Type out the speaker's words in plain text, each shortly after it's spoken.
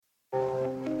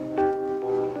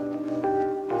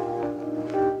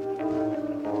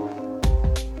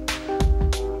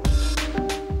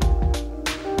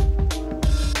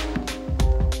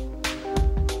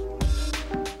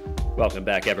Welcome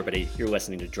back, everybody. You're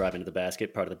listening to Drive Into the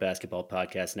Basket, part of the Basketball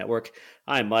Podcast Network.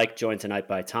 I'm Mike, joined tonight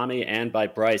by Tommy and by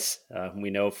Bryce, whom we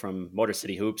know from Motor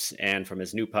City Hoops and from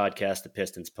his new podcast, The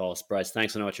Pistons Pulse. Bryce,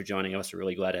 thanks so much for joining us. We're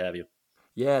really glad to have you.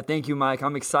 Yeah, thank you, Mike.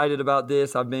 I'm excited about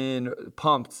this. I've been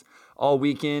pumped all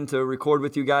weekend to record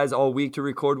with you guys, all week to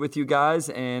record with you guys,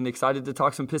 and excited to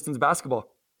talk some Pistons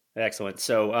basketball. Excellent.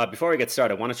 So before we get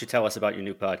started, why don't you tell us about your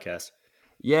new podcast?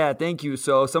 Yeah, thank you.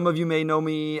 So some of you may know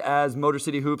me as Motor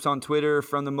City Hoops on Twitter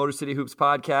from the Motor City Hoops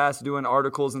podcast, doing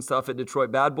articles and stuff at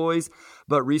Detroit Bad Boys.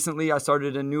 But recently I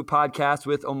started a new podcast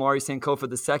with Omari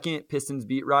Sankofa II, Pistons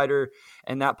beat writer,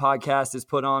 and that podcast is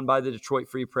put on by the Detroit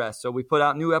Free Press. So we put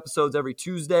out new episodes every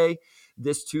Tuesday.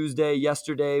 This Tuesday,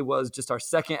 yesterday, was just our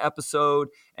second episode.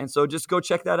 And so just go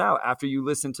check that out after you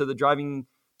listen to the Driving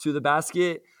to the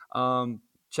Basket.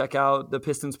 Check out the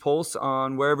Pistons Pulse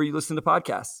on wherever you listen to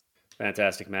podcasts.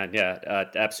 Fantastic, man. Yeah,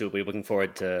 absolutely. Looking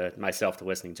forward to myself to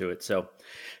listening to it. So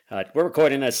we're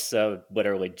recording this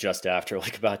literally just after,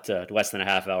 about less than a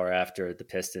half hour after the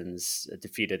Pistons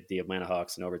defeated the Atlanta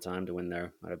Hawks in overtime to win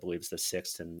their, I believe it's the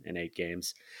sixth in 8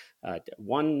 games.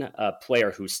 One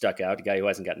player who stuck out, a guy who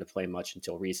hasn't gotten to play much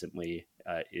until recently,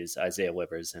 is Isaiah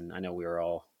Livers. And I know we were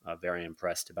all very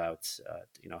impressed about,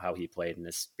 how he played in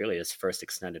this, really his first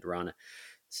extended run.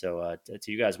 So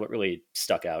to you guys, what really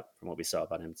stuck out from what we saw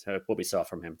about him, what we saw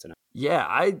from him tonight? Yeah,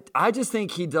 I just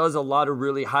think he does a lot of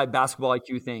really high basketball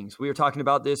IQ things. We were talking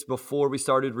about this before we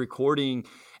started recording,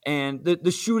 and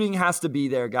the shooting has to be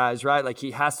there, guys, right? Like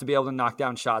he has to be able to knock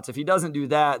down shots. If he doesn't do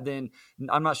that, then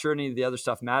I'm not sure any of the other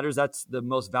stuff matters. That's the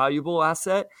most valuable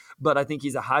asset. But I think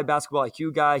he's a high basketball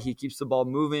IQ guy. He keeps the ball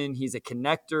moving. He's a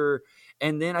connector.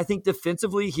 And then I think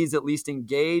defensively, he's at least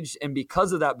engaged. And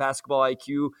because of that basketball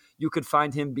IQ, you could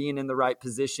find him being in the right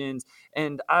positions.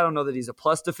 And I don't know that he's a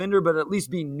plus defender, but at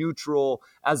least be neutral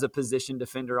as a position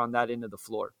defender on that end of the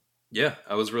floor. Yeah,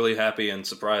 I was really happy and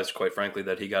surprised, quite frankly,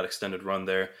 that he got extended run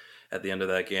there at the end of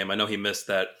that game. I know he missed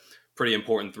that pretty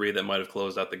important three that might have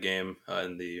closed out the game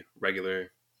in the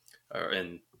regular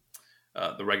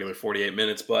 48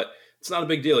 minutes, but it's not a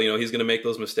big deal. He's going to make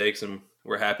those mistakes, and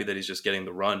we're happy that he's just getting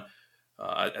the run.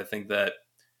 I think that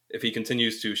if he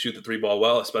continues to shoot the three ball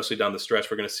well, especially down the stretch,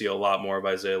 we're going to see a lot more of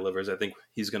Isaiah Livers. I think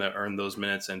he's going to earn those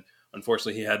minutes, and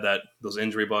unfortunately, he had those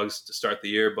injury bugs to start the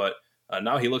year, but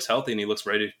now he looks healthy and he looks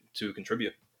ready to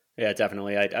contribute. Yeah,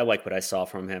 definitely. I like what I saw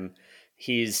from him.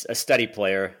 He's a steady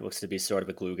player, looks to be sort of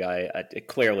a glue guy. It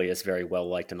clearly is very well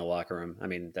liked in the locker room. I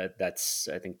mean, I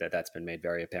think that's been made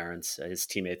very apparent. His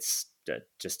teammates,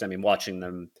 watching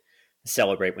them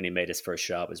celebrate when he made his first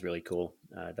shot was really cool.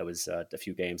 That was a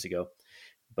few games ago.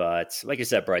 But like you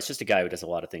said, Bryce, just a guy who does a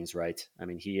lot of things right. I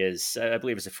mean, he is, I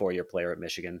believe he's a 4-year player at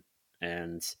Michigan.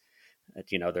 And,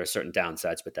 there are certain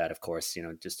downsides with that, of course,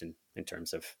 just in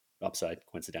terms of upside,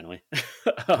 coincidentally.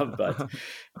 But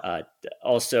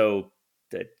also,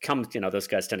 those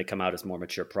guys tend to come out as more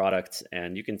mature products.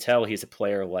 And you can tell he's a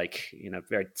player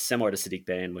very similar to Saddiq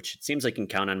Bey, in which it seems like you can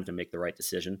count on him to make the right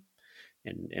decision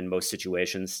in most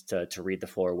situations, to read the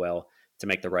floor well, to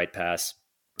make the right pass.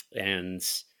 And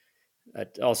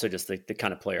also just the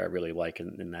kind of player I really like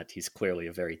in that he's clearly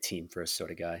a very team first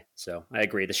sort of guy. So I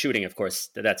agree. The shooting, of course,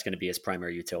 that's going to be his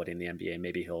primary utility in the NBA.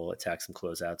 Maybe he'll attack some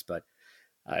closeouts, but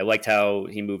I liked how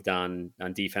he moved on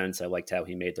defense. I liked how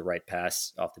he made the right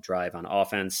pass off the drive on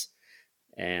offense.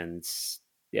 And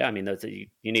yeah, I mean,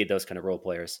 you need those kind of role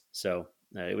players. So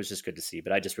it was just good to see.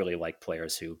 But I just really like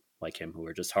players who like him, who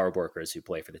are just hard workers who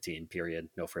play for the team, period.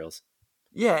 No frills.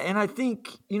 Yeah, and I think,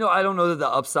 I don't know that the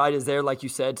upside is there, like you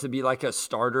said, to be like a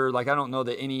starter. Like, I don't know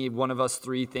that any one of us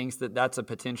three thinks that that's a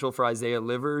potential for Isaiah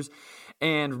Livers.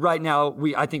 And right now,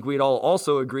 I think we'd all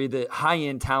also agree that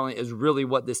high-end talent is really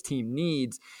what this team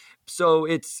needs. So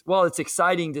it's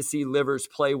exciting to see Livers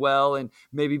play well and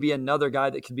maybe be another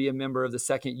guy that could be a member of the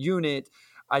second unit.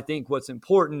 I think what's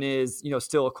important is,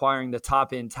 still acquiring the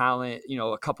top end talent,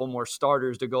 a couple more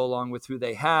starters to go along with who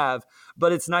they have.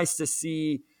 But it's nice to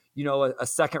see, a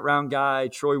second round guy,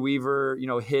 Troy Weaver,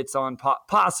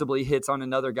 possibly hits on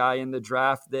another guy in the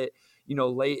draft that,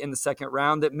 late in the second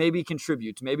round that maybe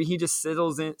contributes. Maybe he just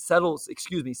settles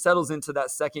into that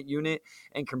second unit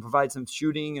and can provide some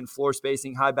shooting and floor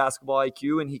spacing, high basketball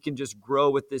IQ, and he can just grow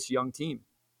with this young team.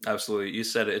 Absolutely. You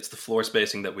said it. It's the floor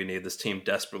spacing that we need. This team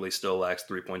desperately still lacks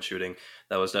three-point shooting.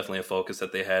 That was definitely a focus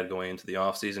that they had going into the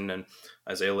offseason, and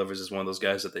Isaiah Livers is one of those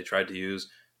guys that they tried to use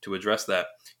to address that.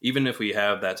 Even if we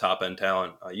have that top-end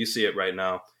talent, you see it right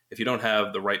now. If you don't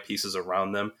have the right pieces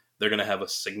around them, they're going to have a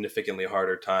significantly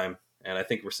harder time, and I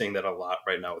think we're seeing that a lot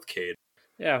right now with Cade.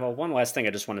 Yeah, well, one last thing I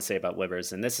just want to say about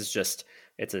Livers, and this is just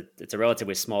it's a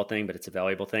relatively small thing, but it's a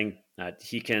valuable thing.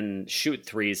 He can shoot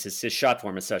threes. His shot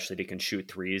form is such that he can shoot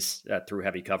threes through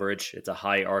heavy coverage. It's a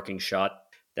high arcing shot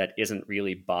that isn't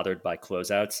really bothered by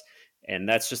closeouts, and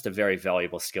that's just a very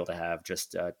valuable skill to have.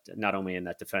 Just not only in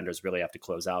that defenders really have to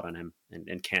close out on him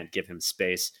and can't give him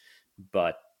space,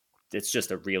 but it's just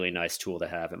a really nice tool to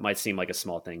have. It might seem like a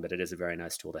small thing, but it is a very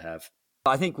nice tool to have.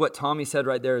 I think what Tommy said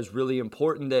right there is really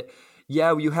important that,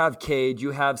 yeah, you have Cade,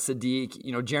 you have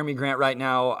Sadiq, Jeremy Grant right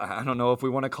now. I don't know if we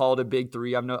want to call it a big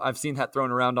three. I've seen that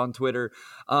thrown around on Twitter.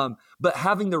 But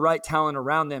having the right talent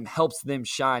around them helps them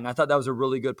shine. I thought that was a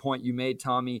really good point you made,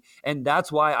 Tommy. And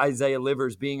that's why Isaiah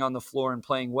Livers being on the floor and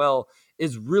playing well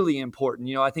is really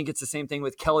important. I think it's the same thing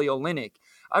with Kelly Olynyk.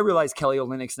 I realize Kelly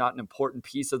Olynyk's not an important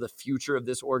piece of the future of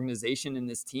this organization and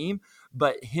this team,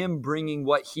 but him bringing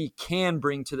what he can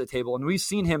bring to the table. And we've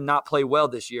seen him not play well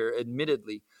this year,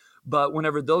 admittedly. But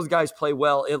whenever those guys play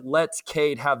well, it lets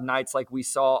Cade have nights like we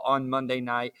saw on Monday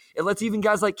night. It lets even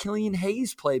guys like Killian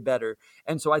Hayes play better.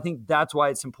 And so I think that's why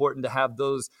it's important to have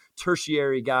those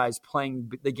tertiary guys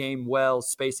playing the game well,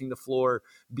 spacing the floor,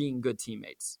 being good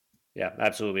teammates. Yeah,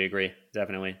 absolutely agree.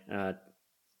 Definitely.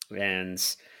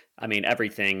 And I mean,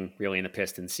 everything really in the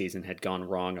Pistons season had gone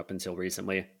wrong up until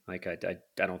recently. Like, I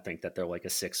don't think that they're like a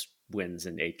 6 wins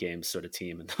in 8 games sort of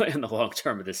team in the long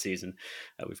term of this season.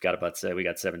 We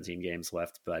got 17 games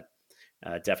left, but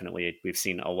definitely we've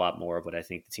seen a lot more of what I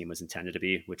think the team was intended to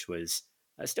be, which was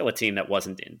still a team that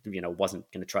wasn't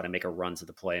going to try to make a run to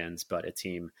the play-ins, but a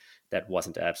team that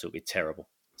wasn't absolutely terrible.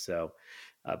 So,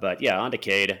 but yeah, on to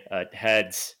Cade.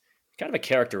 Had kind of a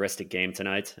characteristic game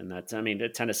tonight, and that,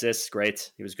 10 assists,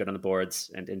 great. He was good on the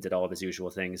boards and did all of his usual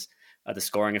things. The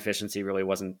scoring efficiency really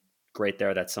wasn't great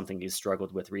there. That's something he's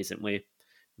struggled with recently.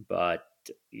 But,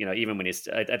 even when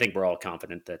I think we're all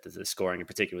confident that the scoring, in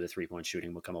particular the 3-point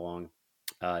shooting, will come along.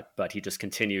 But he just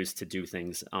continues to do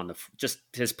things just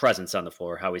his presence on the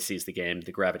floor, how he sees the game,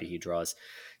 the gravity he draws,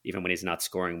 even when he's not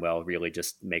scoring well, really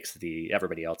just makes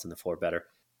everybody else on the floor better.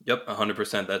 Yep,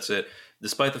 100%. That's it.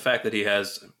 Despite the fact that he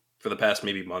has, for the past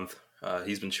maybe month,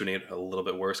 he's been shooting it a little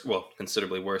bit worse, well,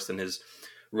 considerably worse than his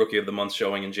Rookie of the Month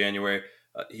showing in January.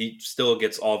 He still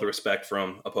gets all the respect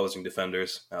from opposing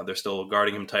defenders. They're still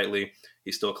guarding him tightly.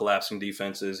 He's still collapsing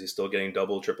defenses. He's still getting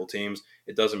double, triple teams.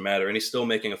 It doesn't matter. And he's still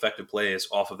making effective plays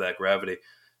off of that gravity.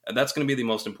 And that's going to be the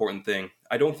most important thing.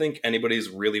 I don't think anybody's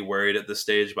really worried at this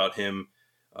stage about him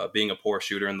being a poor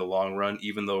shooter in the long run,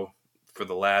 even though for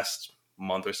the last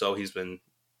month or so he's been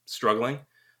struggling.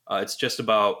 It's just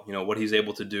about what he's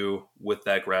able to do with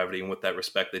that gravity and with that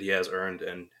respect that he has earned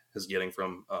and is getting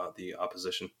from the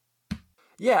opposition.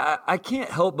 Yeah, I can't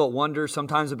help but wonder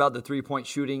sometimes about the three-point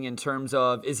shooting in terms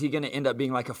of, is he going to end up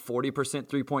being like a 40%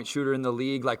 three-point shooter in the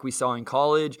league like we saw in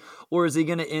college? Or is he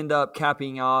going to end up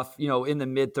capping off, in the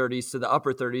mid-30s to the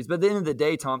upper 30s? But at the end of the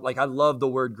day, Tom, I love the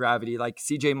word gravity. Like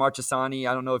CJ Marchesani,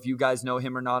 I don't know if you guys know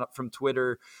him or not from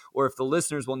Twitter, or if the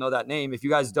listeners will know that name. If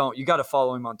you guys don't, you got to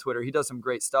follow him on Twitter. He does some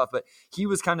great stuff. But he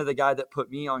was kind of the guy that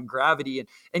put me on gravity.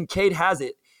 And Cade has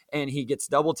it. And he gets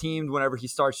double teamed whenever he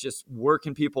starts just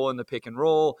working people in the pick and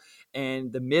roll.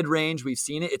 And the mid-range, we've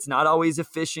seen it. It's not always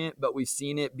efficient, but we've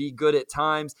seen it be good at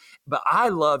times. But I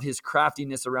love his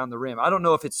craftiness around the rim. I don't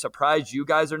know if it surprised you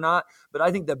guys or not, but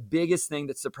I think the biggest thing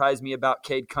that surprised me about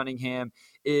Cade Cunningham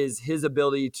is his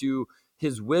ability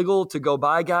his wiggle to go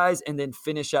by guys and then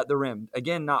finish at the rim.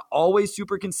 Again, not always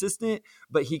super consistent,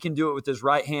 but he can do it with his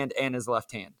right hand and his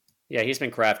left hand. Yeah, he's been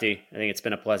crafty. I think it's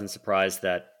been a pleasant surprise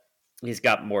that he's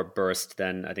got more burst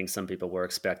than I think some people were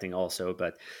expecting also,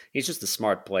 but he's just a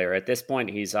smart player. At this point,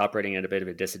 he's operating at a bit of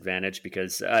a disadvantage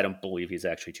because I don't believe he's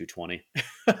actually 220.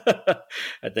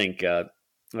 I think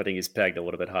he's pegged a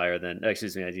little bit higher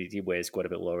he weighs quite a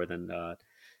bit lower than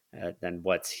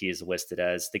what he's listed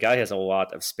as. The guy has a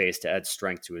lot of space to add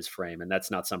strength to his frame, and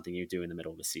that's not something you do in the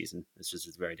middle of the season.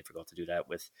 It's very difficult to do that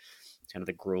with kind of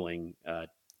the grueling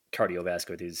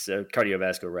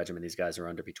cardiovascular regimen these guys are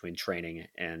under between training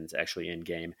and actually in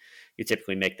game. You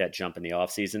typically make that jump in the off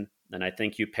season, and I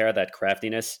think you pair that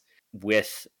craftiness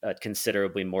with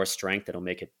considerably more strength. That'll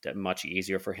make it much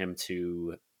easier for him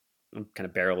to kind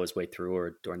of barrel his way through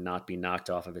or not be knocked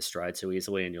off of his stride so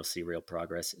easily, and you'll see real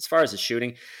progress. As far as his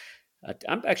shooting,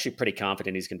 I'm actually pretty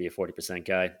confident he's going to be a 40%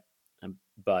 guy,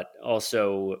 but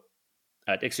also,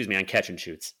 on catch and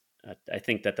shoots. I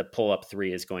think that the pull-up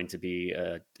three is going to be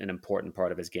an important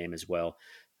part of his game as well.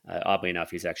 Oddly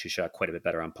enough, he's actually shot quite a bit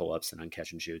better on pull-ups than on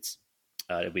catch and shoots,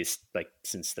 at least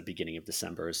since the beginning of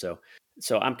December or so.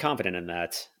 So I'm confident in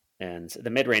that. And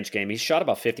the mid-range game, he's shot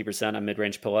about 50% on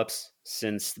mid-range pull-ups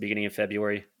since the beginning of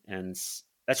February. And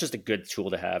that's just a good tool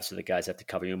to have, so the guys have to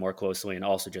cover you more closely, and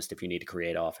also just if you need to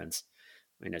create offense.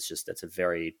 I mean, that's a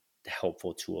very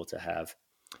helpful tool to have.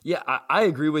 Yeah, I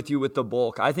agree with you with the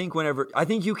bulk. I think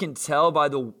you can tell by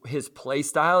his play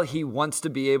style, he wants to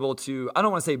be able to, I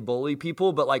don't want to say bully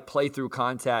people, but like play through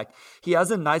contact. He has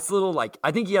a nice little,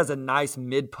 I think he has a nice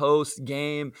mid-post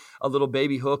game, a little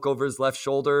baby hook over his left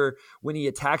shoulder. When he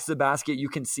attacks the basket, you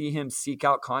can see him seek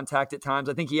out contact at times.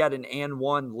 I think he had an and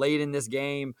one late in this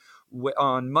game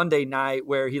on Monday night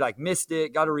where he missed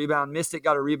it, got a rebound, missed it,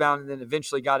 got a rebound, and then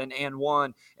eventually got an and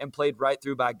one and played right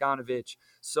through Bogdanovich.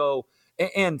 So,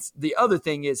 and the other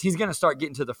thing is he's going to start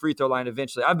getting to the free throw line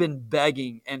eventually. I've been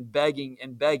begging and begging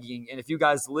and begging. And if you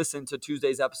guys listen to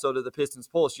Tuesday's episode of the Pistons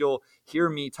Pulse, you'll hear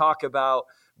me talk about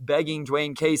begging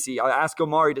Dwayne Casey. I asked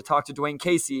Omari to talk to Dwayne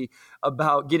Casey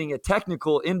about getting a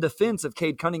technical in defense of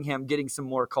Cade Cunningham getting some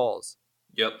more calls.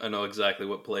 Yep, I know exactly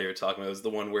what play you're talking about. It was the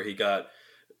one where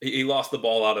he lost the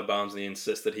ball out of bounds and he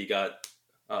insisted he got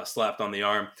slapped on the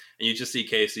arm, and you just see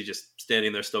Casey just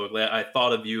standing there stoically. I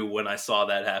thought of you when I saw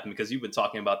that happen because you've been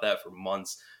talking about that for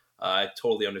months. I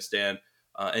totally understand.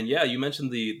 And yeah, you mentioned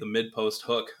the mid post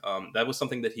hook. That was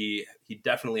something that he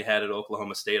definitely had at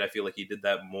Oklahoma State. I feel like he did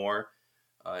that more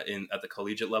at the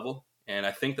collegiate level. And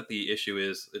I think that the issue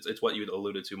is it's what you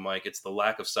alluded to, Mike. It's the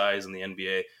lack of size in the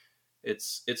NBA.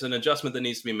 It's an adjustment that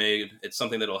needs to be made. It's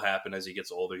something that'll happen as he gets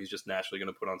older. He's just naturally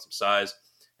going to put on some size.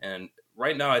 And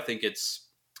right now, I think it's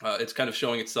kind of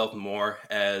showing itself more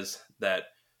as that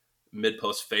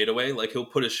mid-post fadeaway. Like he'll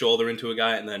put his shoulder into a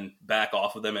guy and then back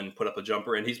off of them and put up a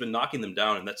jumper. And he's been knocking them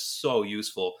down, and that's so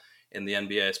useful in the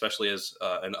NBA, especially as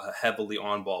a heavily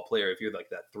on-ball player. If you're like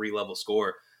that 3-level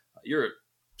scorer, you're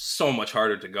so much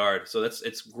harder to guard. So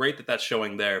it's great that that's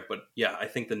showing there. But yeah, I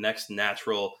think the next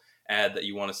natural add that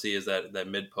you want to see is that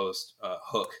mid-post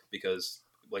hook, because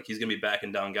like he's going to be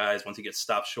backing down guys. Once he gets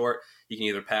stopped short, he can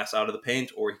either pass out of the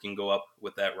paint or he can go up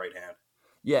with that right hand.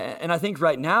 Yeah, and I think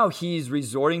right now he's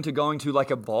resorting to going to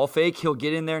a ball fake. He'll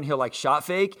get in there and he'll shot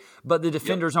fake, but the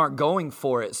defenders aren't going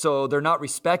for it, so they're not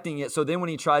respecting it. So then when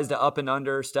he tries to up and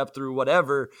under, step through,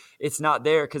 whatever, it's not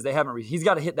there because they haven't. He's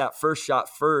got to hit that first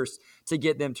shot first to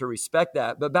get them to respect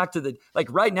that. But back to the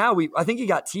right now, I think he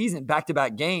got teased in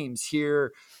back-to-back games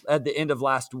here at the end of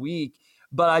last week.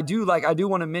 But I do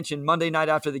want to mention Monday night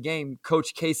after the game,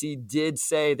 Coach Casey did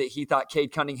say that he thought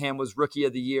Cade Cunningham was Rookie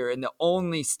of the Year, and the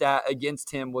only stat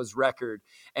against him was record.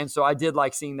 And so I did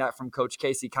like seeing that from Coach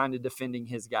Casey, kind of defending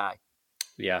his guy.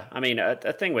 Yeah, I mean, a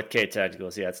thing with Cade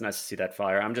Tacticals, it's nice to see that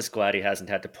fire. I'm just glad he hasn't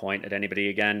had to point at anybody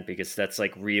again, because that's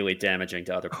really damaging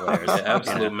to other players.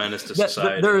 Absolute menace to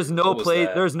society. There is no place.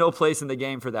 There's no place in the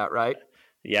game for that, right?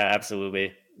 Yeah,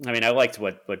 absolutely. I mean, I liked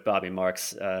what Bobby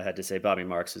Marks had to say. Bobby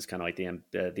Marks is kind of like the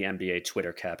NBA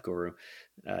Twitter cap guru,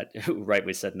 who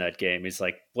rightly said in that game, he's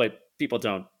like, people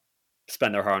don't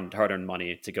spend their hard-earned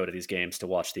money to go to these games to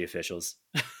watch the officials.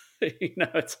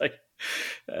 It's like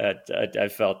I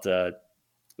felt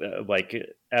like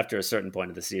after a certain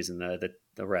point of the season, the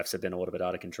refs have been a little bit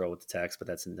out of control with the tax, but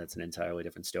that's an entirely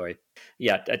different story.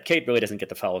 Yeah, Cade really doesn't get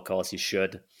the foul calls he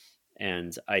should,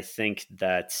 and I think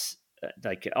that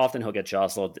often he'll get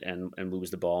jostled and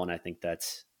lose the ball, and I think that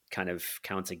kind of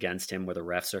counts against him where the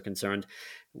refs are concerned.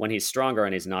 When he's stronger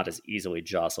and he's not as easily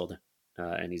jostled,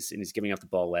 and he's giving up the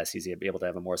ball less, he's able to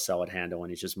have a more solid handle,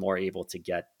 and he's just more able to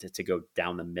get to go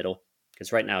down the middle.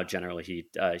 Because right now, generally,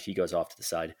 he goes off to the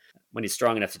side. When he's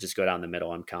strong enough to just go down the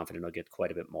middle, I'm confident he'll get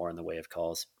quite a bit more in the way of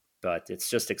calls. But it's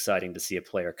just exciting to see a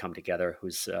player come together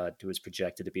who's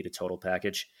projected to be the total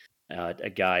package. A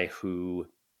guy who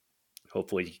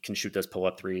hopefully can shoot those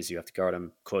pull-up threes. You have to guard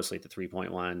him closely at the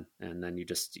three-point line, and then you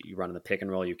run in the pick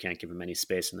and roll. You can't give him any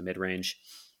space in the mid-range,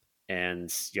 and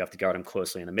you have to guard him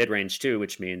closely in the mid-range too,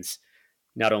 which means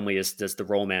not only does the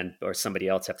roll man or somebody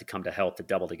else have to come to help to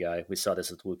double the guy. We saw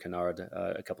this with Luke Kennard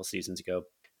a couple seasons ago,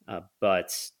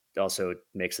 but also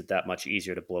makes it that much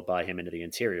easier to blow by him into the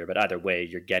interior. But either way,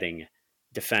 you're getting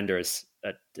defenders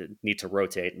that need to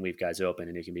rotate and leave guys open,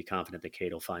 and you can be confident that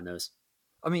Cade will find those.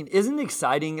 I mean, isn't it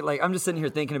exciting? I'm just sitting here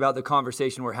thinking about the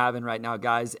conversation we're having right now,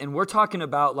 guys. And we're talking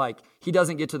about he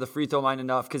doesn't get to the free throw line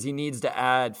enough because he needs to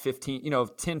add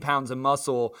 10 pounds of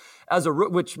muscle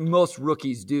which most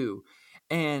rookies do.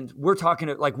 And we're talking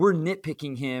we're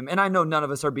nitpicking him. And I know none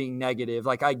of us are being negative.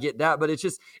 I get that, but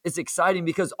it's exciting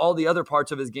because all the other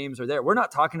parts of his games are there. We're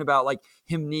not talking about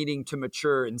him needing to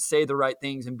mature and say the right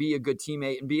things and be a good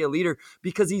teammate and be a leader,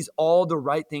 because he's all the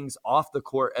right things off the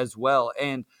court as well.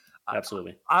 And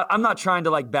absolutely, I'm not trying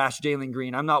to bash Jalen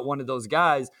Green. I'm not one of those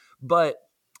guys, but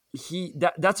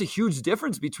that's a huge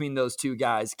difference between those two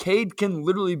guys. Cade can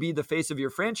literally be the face of your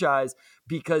franchise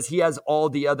because he has all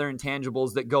the other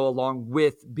intangibles that go along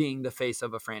with being the face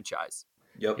of a franchise.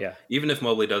 Yep. Yeah. Even if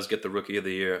Mobley does get the Rookie of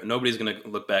the Year, nobody's going to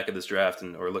look back at this draft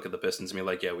or look at the Pistons and be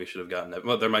like, yeah, we should have gotten that.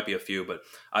 Well, there might be a few, but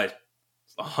I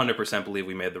 100% believe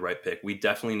we made the right pick. We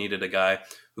definitely needed a guy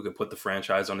who could put the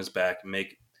franchise on his back,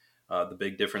 make the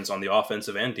big difference on the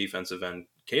offensive and defensive end.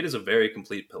 Cade is a very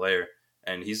complete player,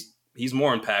 and he's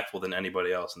more impactful than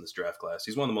anybody else in this draft class.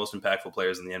 He's one of the most impactful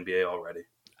players in the NBA already.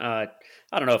 I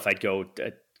don't know if I'd go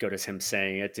to him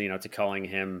saying it, to calling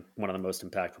him one of the most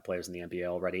impactful players in the NBA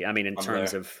already. I mean, in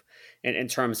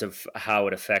terms of how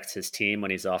it affects his team when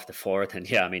he's off the floor, then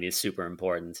yeah, I mean, he's super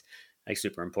important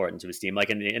to his team. Like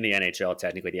in the NHL,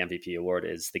 technically the MVP award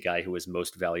is the guy who is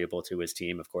most valuable to his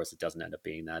team. Of course, it doesn't end up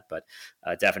being that, but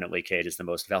definitely Cade is the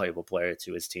most valuable player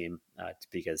to his team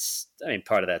because, I mean,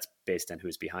 part of that's based on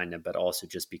who's behind him, but also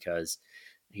just because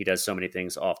he does so many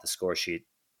things off the score sheet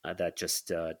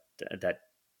that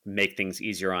make things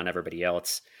easier on everybody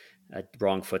else.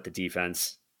 Wrong foot the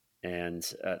defense. And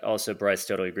also, Bryce,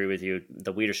 totally agree with you.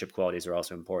 The leadership qualities are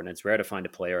also important. It's rare to find a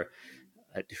player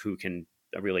who can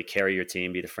really carry your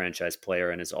team, be the franchise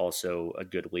player, and is also a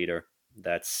good leader.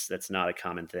 That's not a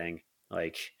common thing.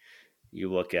 Like,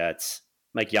 you look at,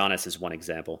 like, Giannis is one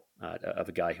example of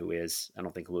a guy who is. I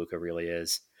don't think Luka really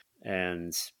is.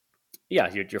 And yeah,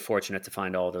 you're fortunate to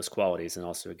find all of those qualities, and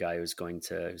also a guy who's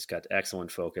got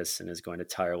excellent focus and is going to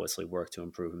tirelessly work to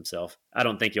improve himself. I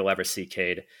don't think you'll ever see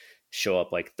Cade show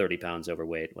up like 30 pounds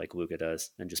overweight like Luka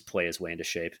does and just play his way into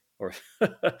shape. Or I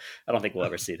don't think we'll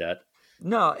ever see that.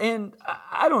 No, and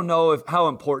I don't know how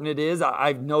important it is.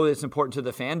 I know it's important to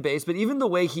the fan base, but even the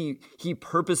way he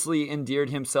purposely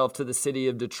endeared himself to the city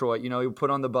of Detroit, he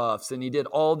put on the buffs and he did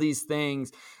all these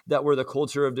things that were the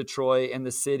culture of Detroit and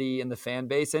the city and the fan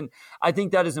base. And I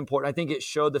think that is important. I think it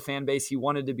showed the fan base he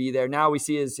wanted to be there. Now we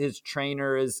see his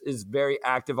trainer is very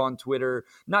active on Twitter,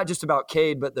 not just about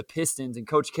Cade, but the Pistons and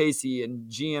Coach Casey and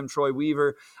GM Troy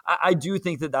Weaver. I do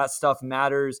think that stuff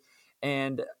matters.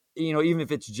 And even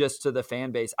if it's just to the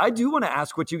fan base. I do want to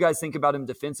ask what you guys think about him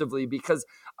defensively, because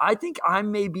I think I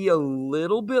may be a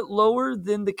little bit lower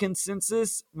than the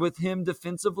consensus with him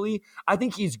defensively. I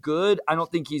think he's good. I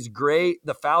don't think he's great.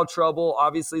 The foul trouble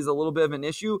obviously is a little bit of an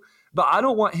issue, but I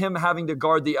don't want him having to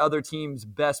guard the other team's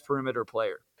best perimeter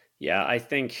player. Yeah, I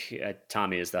think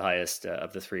Tommy is the highest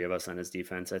of the three of us on his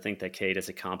defense. I think that Cade is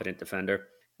a competent defender.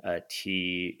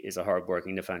 He is a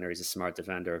hardworking defender. He's a smart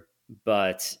defender,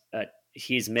 but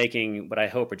he's making what I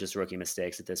hope are just rookie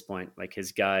mistakes at this point. Like,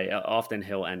 his guy, often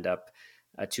he'll end up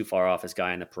too far off his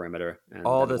guy in the perimeter. And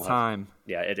all the time.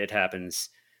 It happens.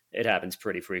 It happens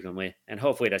pretty frequently, and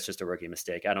hopefully that's just a rookie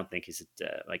mistake. I don't think he's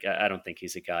I don't think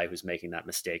he's a guy who's making that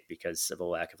mistake because of a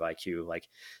lack of IQ. Like,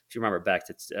 if you remember back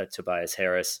to Tobias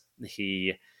Harris,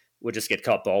 he would just get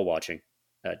caught ball watching.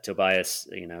 Tobias,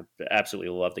 absolutely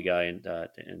love the guy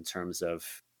in terms of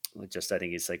just, I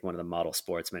think he's like one of the model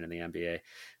sportsmen in the NBA,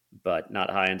 but not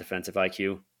high in defensive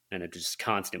IQ, and it just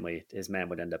constantly, his man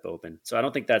would end up open. So I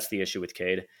don't think that's the issue with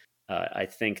Cade. I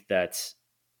think that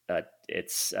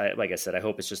it's, like I said, I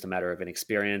hope it's just a matter of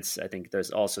inexperience. I think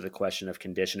there's also the question of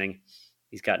conditioning.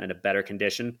 He's gotten in a better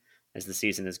condition as the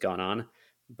season has gone on,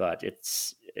 but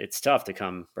it's tough to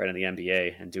come right in the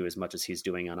NBA and do as much as he's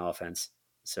doing on offense.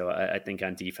 So I think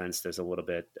on defense, there's a little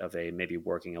bit of maybe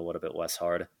working a little bit less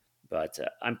hard, but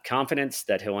I'm confident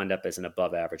that he'll end up as an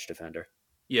above average defender.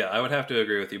 Yeah, I would have to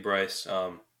agree with you, Bryce.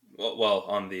 Well,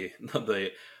 on the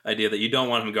idea that you don't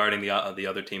want him guarding the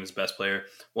other team's best player.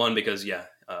 One, because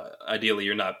ideally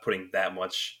you're not putting that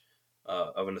much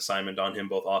of an assignment on him,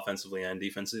 both offensively and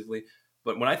defensively.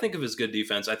 But when I think of his good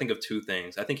defense, I think of two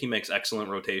things. I think he makes excellent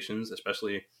rotations,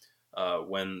 especially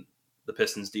when the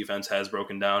Pistons defense has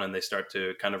broken down and they start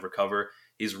to kind of recover.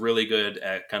 He's really good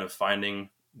at kind of finding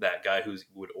that guy who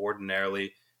would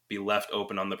ordinarily be left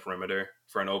open on the perimeter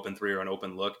for an open three or an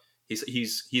open look.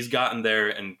 He's gotten there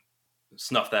and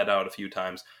snuffed that out a few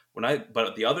times.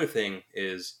 But the other thing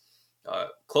is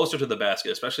closer to the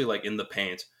basket, especially like in the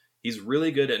paint, he's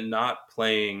really good at not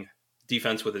playing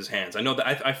defense with his hands. I know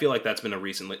that I feel like that's been a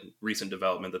recent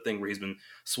development, the thing where he's been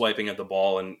swiping at the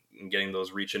ball and getting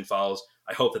those reach-in fouls.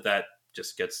 I hope that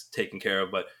just gets taken care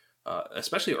of, but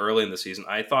especially early in the season,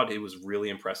 I thought it was really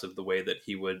impressive the way that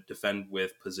he would defend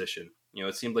with position.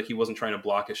 It seemed like he wasn't trying to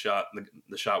block a shot,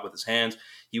 the shot with his hands.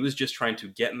 He was just trying to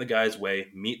get in the guy's way,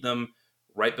 meet them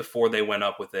right before they went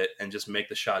up with it, and just make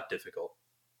the shot difficult.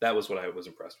 That was what I was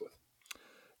impressed with.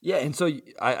 Yeah, and so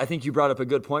I think you brought up a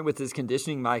good point with his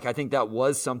conditioning, Mike. I think that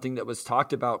was something that was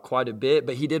talked about quite a bit,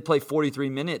 but he did play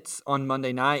 43 minutes on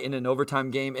Monday night in an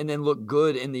overtime game and then looked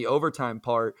good in the overtime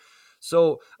part.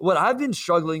 So what I've been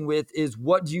struggling with is,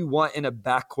 what do you want in a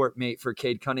backcourt mate for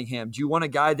Cade Cunningham? Do you want a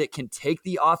guy that can take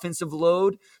the offensive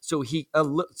load?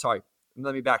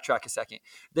 Let me backtrack a second.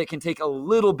 That can take a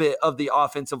little bit of the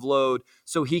offensive load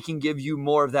so he can give you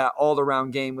more of that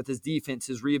all-around game with his defense,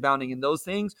 his rebounding, and those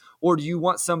things? Or do you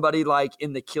want somebody like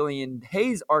in the Killian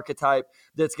Hayes archetype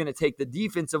that's going to take the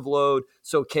defensive load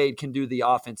so Cade can do the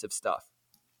offensive stuff?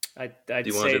 I'd do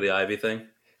you want to do the Ivy thing?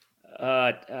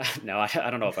 No, I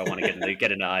don't know if I want to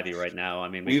get into Ivy right now. I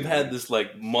mean, we've had this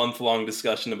like month-long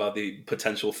discussion about the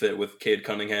potential fit with Cade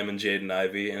Cunningham and Jaden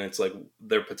Ivey, and it's like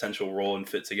their potential role and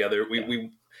fit together.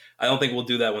 I don't think we'll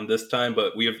do that one this time,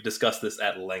 but we have discussed this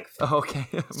at length. Oh, okay,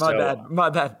 my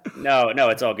bad. No,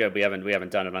 it's all good. We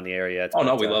haven't done it on the air yet. Oh,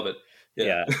 no, we love it.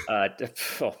 Yeah. I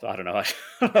don't know. I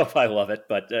don't know if I love it,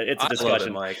 but it's a discussion. I love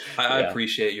it, Mike. I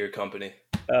appreciate your company.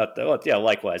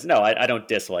 Likewise. No, I don't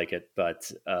dislike it,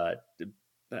 but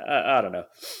I don't know.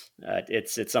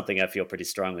 It's something I feel pretty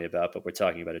strongly about, but we're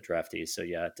talking about a draftee. So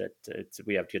yeah,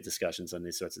 we have good discussions on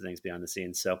these sorts of things behind the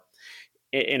scenes. So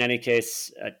in any case,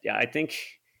 I think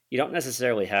you don't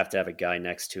necessarily have to have a guy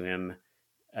next to him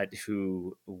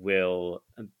who will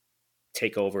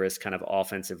take over as kind of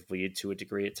offensive lead to a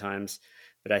degree at times.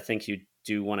 But I think you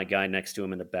do want a guy next to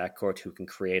him in the backcourt who can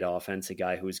create offense, a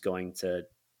guy who's going to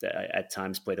at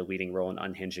times play the leading role in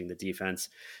unhinging the defense.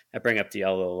 I bring up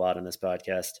Diallo a lot on this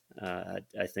podcast.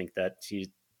 I think that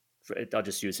I'll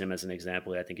just use him as an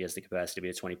example. I think he has the capacity to be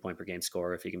a 20-point per game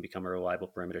scorer if he can become a reliable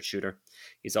perimeter shooter.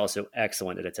 He's also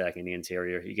excellent at attacking the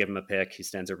interior. You give him a pick, he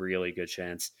stands a really good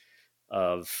chance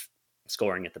of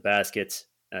scoring at the basket.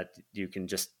 You can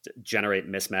just generate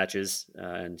mismatches,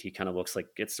 and he kind of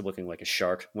gets to looking like a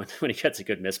shark when he gets a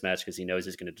good mismatch because he knows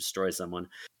he's going to destroy someone.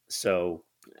 So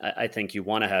I think you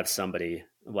want to have somebody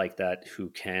like that who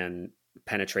can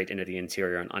penetrate into the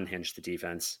interior and unhinge the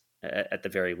defense at the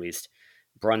very least.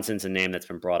 Brunson's a name that's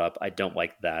been brought up. I don't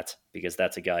like that because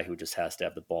that's a guy who just has to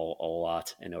have the ball a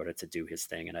lot in order to do his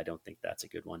thing, and I don't think that's a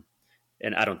good one.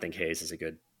 And I don't think Hayes is a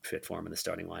good fit for him in the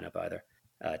starting lineup either.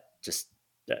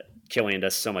 Killian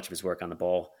does so much of his work on the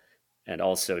ball, and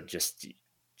also just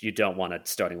you don't want a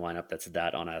starting lineup that's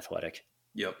that unathletic.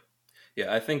 Yep.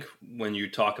 Yeah, I think when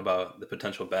you talk about the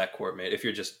potential backcourt mate, if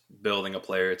you're just building a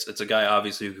player, it's a guy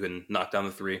obviously who can knock down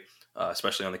the three,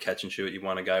 especially on the catch and shoot. You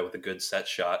want a guy with a good set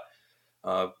shot,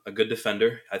 a good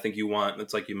defender. I think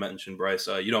it's like you mentioned, Bryce.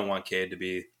 You don't want Cade to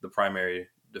be the primary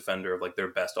defender of like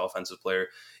their best offensive player.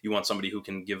 You want somebody who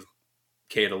can give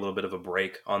Cade a little bit of a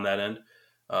break on that end.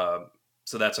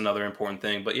 So that's another important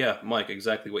thing. But yeah, Mike,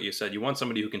 exactly what you said. You want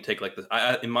somebody who can take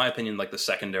in my opinion, like the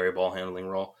secondary ball handling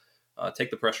role.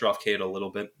 Take the pressure off Cade a little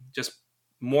bit. Just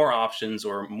more options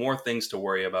or more things to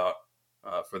worry about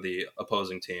for the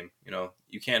opposing team. You know,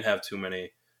 you can't have too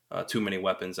many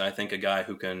weapons. And I think a guy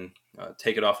who can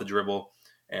take it off the dribble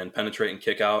and penetrate and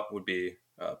kick out would be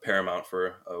paramount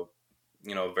for a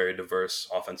very diverse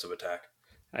offensive attack.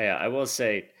 Yeah, I will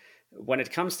say, when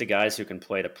it comes to guys who can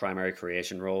play the primary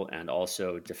creation role and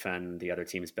also defend the other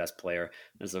team's best player,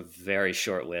 there's a very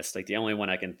short list. Like the only one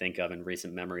I can think of in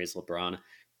recent memory is LeBron,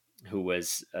 who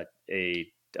was a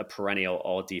perennial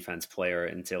all-defense player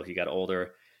until he got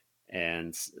older,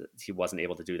 and he wasn't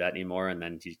able to do that anymore, and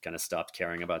then he kind of stopped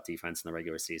caring about defense in the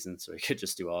regular season, so he could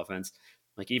just do offense.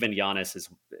 Like even Giannis is,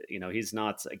 he's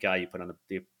not a guy you put on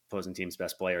the opposing team's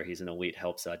best player. He's an elite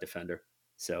help side defender.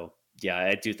 So yeah,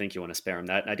 I do think you want to spare him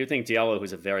that. And I do think Diallo,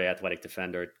 who's a very athletic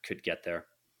defender, could get there.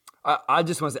 I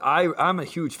just want to say, I'm a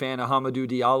huge fan of Hamidou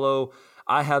Diallo.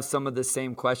 I have some of the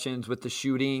same questions with the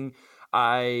shooting.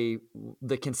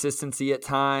 The consistency at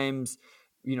times,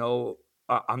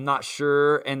 I'm not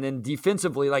sure. And then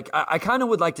defensively, like I kind of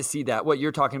would like to see that, what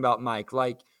you're talking about, Mike,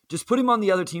 like just put him on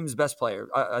the other team's best player.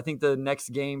 I think the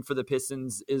next game for the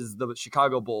Pistons is the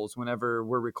Chicago Bulls whenever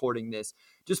we're recording this.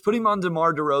 Just put him on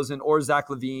DeMar DeRozan or Zach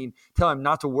LaVine. Tell him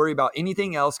not to worry about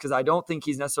anything else because I don't think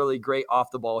he's necessarily great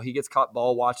off the ball. He gets caught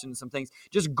ball watching some things.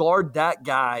 Just guard that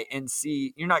guy and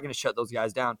see. You're not going to shut those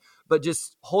guys down, but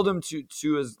just hold him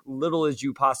to as little as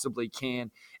you possibly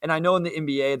can. And I know in the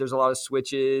NBA there's a lot of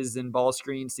switches and ball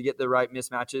screens to get the right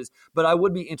mismatches, but I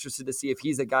would be interested to see if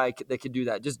he's a guy that could do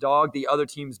that. Just dog the other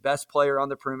team's best player on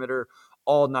the perimeter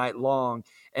all night long.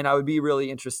 And I would be really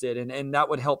interested. And that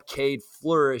would help Cade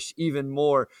flourish even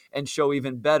more and show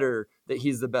even better that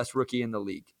he's the best rookie in the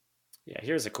league. Yeah,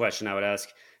 here's a question I would ask.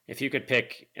 If you could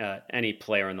pick any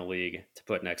player in the league to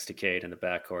put next to Cade in the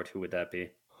backcourt, who would that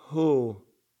be? Who?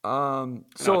 I know I'm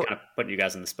kind of putting you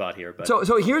guys on the spot here, but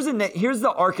So here's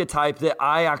the archetype that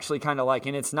I actually kind of like,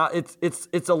 and it's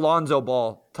a Lonzo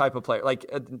Ball type of player. Like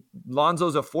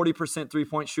Lonzo's a 40%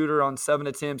 3-point shooter on 7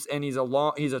 attempts, and he's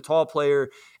a tall player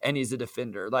and he's a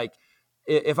defender. Like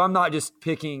if I'm not just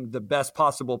picking the best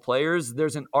possible players,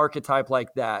 there's an archetype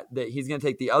like that he's going to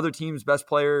take the other team's best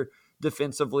player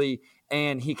defensively,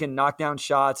 and he can knock down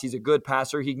shots. He's a good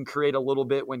passer. He can create a little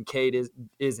bit when Cade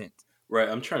isn't. Right.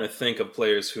 I'm trying to think of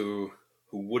players who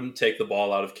wouldn't take the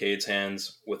ball out of Cade's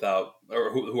hands without,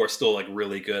 or who are still like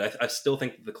really good. I still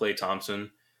think the Klay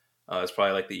Thompson is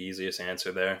probably like the easiest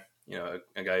answer there. You know,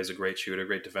 a guy who's a great shooter,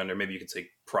 great defender. Maybe you could say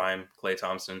prime Klay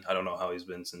Thompson. I don't know how he's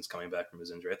been since coming back from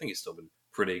his injury. I think he's still been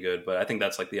pretty good, but I think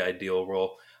that's like the ideal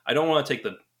role. I don't want to take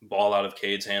the ball out of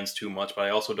Cade's hands too much, but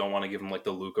I also don't want to give him like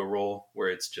the Luka role where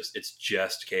it's just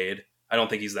Cade. I don't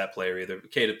think he's that player either.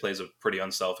 Cade plays a pretty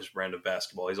unselfish brand of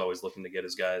basketball. He's always looking to get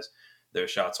his guys their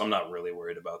shots. So I'm not really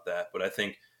worried about that. But I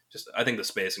think the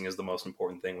spacing is the most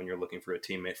important thing when you're looking for a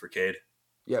teammate for Cade.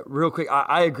 Yeah, real quick,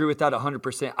 I agree with that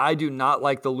 100%. I do not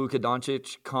like the Luka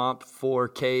Doncic comp for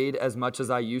Cade as much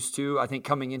as I used to. I think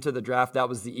coming into the draft, that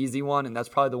was the easy one, and that's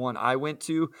probably the one I went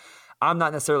to. I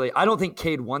don't think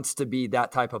Cade wants to be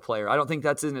that type of player. I don't think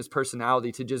that's in his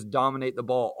personality to just dominate the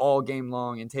ball all game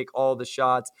long and take all the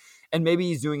shots. And maybe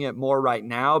he's doing it more right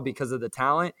now because of the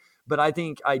talent. But I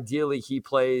think ideally he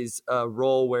plays a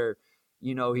role where,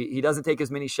 you know, he doesn't take as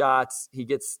many shots. He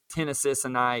gets 10 assists a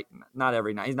night, not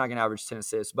every night. He's not going to average 10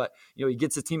 assists, but, you know, he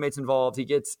gets his teammates involved. He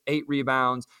gets 8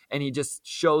 rebounds, and he just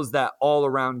shows that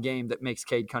all-around game that makes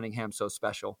Cade Cunningham so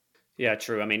special. Yeah,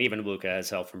 true. I mean, even Luka has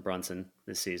help from Brunson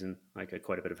this season, like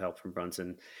quite a bit of help from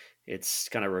Brunson. It's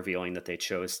kind of revealing that they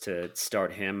chose to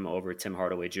start him over Tim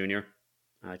Hardaway Jr.,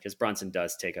 because Brunson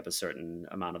does take up a certain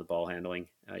amount of the ball handling,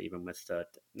 even with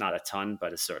not a ton,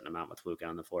 but a certain amount with Luka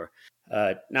on the floor.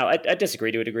 Now, I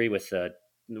disagree to a degree with the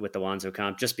Lonzo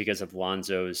comp, just because of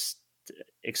Lonzo's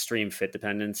extreme fit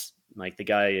dependence. Like the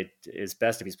guy is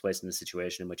best if he's placed in a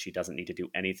situation in which he doesn't need to do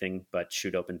anything but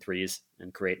shoot open threes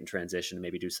and create in transition and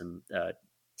maybe do some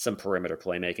perimeter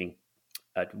playmaking.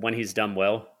 When he's done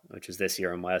well, which was this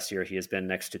year and last year, he has been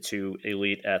next to 2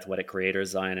 elite athletic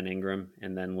creators, Zion and Ingram,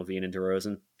 and then LaVine and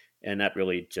DeRozan. And that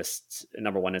really just,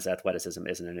 number one, his athleticism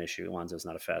isn't an issue. Lonzo's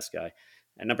not a fast guy.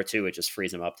 And number two, it just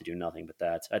frees him up to do nothing but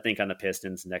that. I think on the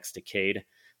Pistons next to Cade,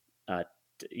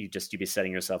 you'd be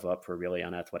setting yourself up for a really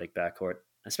unathletic backcourt,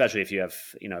 especially if you have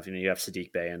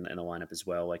Saddiq Bey in the lineup as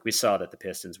well. Like we saw that the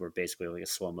Pistons were basically like a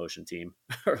slow motion team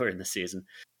earlier in the season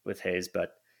with Hayes,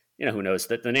 but you know, who knows?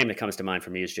 The name that comes to mind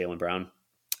for me is Jaylen Brown.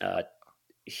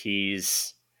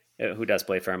 He's who does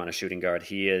play a fair amount of shooting guard.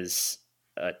 He is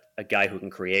a guy who can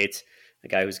create, a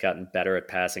guy who's gotten better at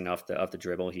passing off the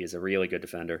dribble. He is a really good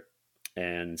defender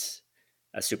and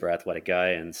a super athletic guy.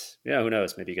 And you know, who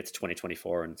knows? Maybe you get to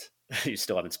 2024 and you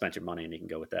still haven't spent your money and you can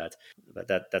go with that. But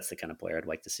that's the kind of player I'd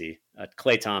like to see.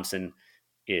 Klay Thompson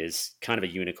is kind of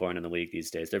a unicorn in the league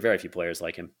these days. There are very few players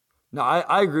like him. No,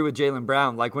 I agree with Jaylen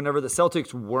Brown. Like whenever the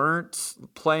Celtics weren't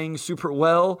playing super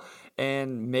well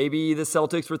and maybe the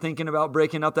Celtics were thinking about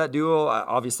breaking up that duo,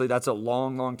 obviously that's a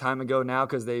long, long time ago now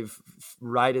because they've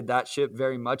righted that ship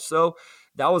very much so.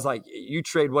 That was like you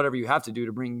trade whatever you have to do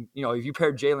to bring, you know, if you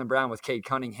paired Jaylen Brown with Cade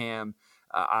Cunningham,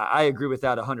 I agree with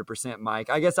that 100%, Mike.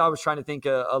 I guess I was trying to think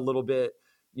a little bit,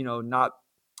 you know, not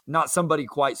somebody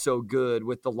quite so good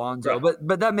with the Lonzo, right.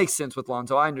 but that makes sense with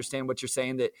Lonzo. I understand what you're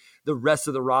saying, that the rest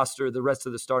of the roster, the rest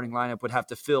of the starting lineup would have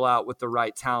to fill out with the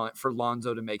right talent for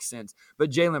Lonzo to make sense.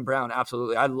 But Jaylen Brown,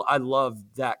 absolutely. I love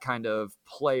that kind of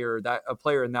player, a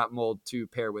player in that mold to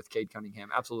pair with Cade Cunningham.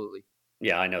 Absolutely.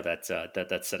 Yeah, I know that's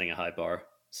setting a high bar.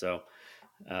 So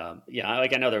I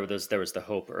know there was the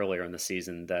hope earlier in the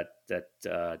season that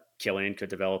Killian could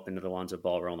develop into the Lonzo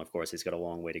Ball role. And of course, he's got a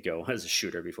long way to go as a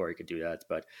shooter before he could do that.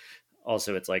 But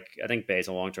also, it's like I think Bay's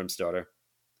a long-term starter,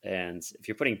 and if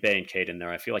you're putting Bay and Cade in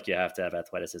there, I feel like you have to have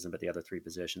athleticism at the other 3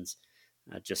 positions,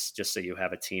 just so you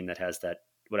have a team that has that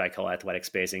what I call athletic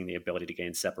spacing, the ability to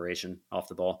gain separation off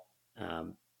the ball.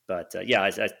 But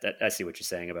I see what you're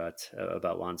saying about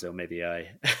Lonzo. Maybe I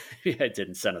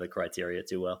didn't center the criteria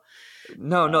too well.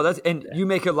 No, that's you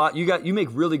make a lot. You make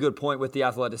really good point with the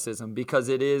athleticism because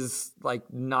it is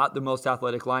like not the most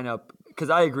athletic lineup. Because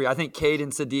I agree, I think Cade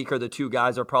and Saddiq are the 2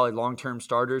 guys are probably long-term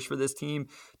starters for this team,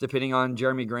 depending on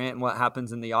Jeremy Grant and what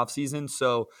happens in the offseason.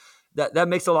 So that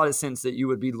makes a lot of sense that you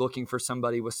would be looking for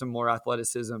somebody with some more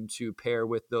athleticism to pair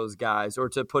with those guys or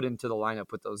to put into the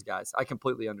lineup with those guys. I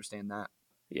completely understand that.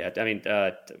 Yeah, I mean,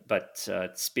 but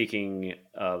speaking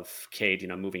of Cade,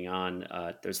 moving on,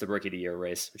 there's the Rookie of the Year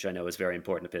race, which I know is very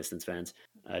important to Pistons fans.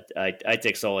 I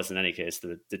take solace in any case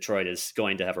that Detroit is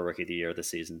going to have a Rookie of the Year this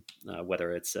season,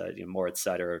 whether it's Moritz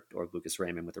Seider or Lucas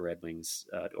Raymond with the Red Wings,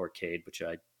 or Cade, which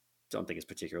I don't think is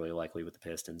particularly likely with the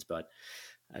Pistons. But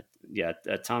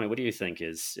Tommy, what do you think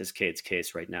is Cade's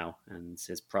case right now and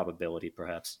his probability,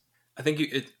 perhaps? I think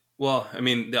well, I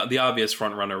mean, the obvious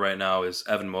front runner right now is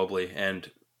Evan Mobley,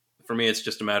 and for me, it's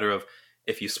just a matter of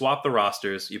if you swap the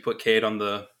rosters, you put Cade on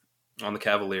the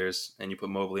Cavaliers and you put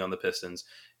Mobley on the Pistons.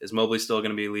 Is Mobley still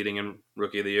going to be leading in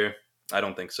Rookie of the Year? I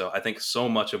don't think so. I think so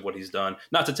much of what he's done,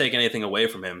 not to take anything away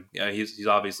from him, he's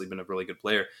obviously been a really good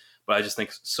player, but I just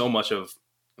think so much of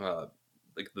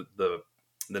like the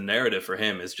narrative for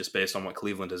him is just based on what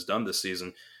Cleveland has done this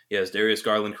season. He has Darius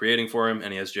Garland creating for him,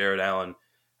 and he has Jared Allen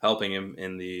helping him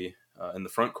in the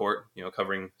front court,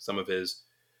 covering some of his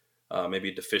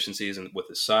maybe deficiencies with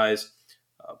his size.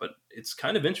 But it's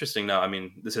kind of interesting now. I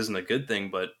mean, this isn't a good thing,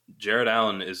 but Jared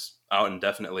Allen is out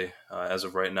indefinitely as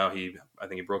of right now. I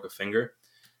think he broke a finger,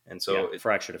 and so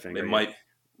fractured a finger. It might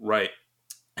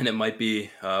and it might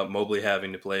be Mobley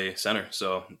having to play center.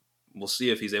 So we'll see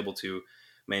if he's able to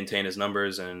maintain his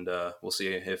numbers, and we'll see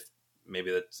if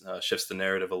maybe that shifts the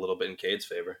narrative a little bit in Cade's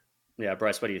favor. Yeah,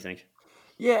 Bryce, what do you think?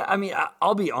 Yeah, I mean,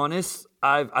 I'll be honest.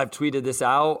 I've tweeted this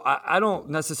out. I don't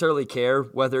necessarily care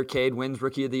whether Cade wins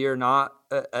Rookie of the Year or not.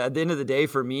 At the end of the day,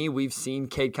 for me, we've seen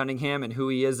Cade Cunningham and who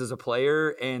he is as a player,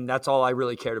 and that's all I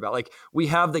really cared about. Like, we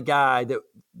have the guy that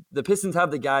the Pistons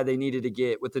have the guy they needed to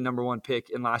get with the number 1 pick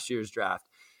in last year's draft,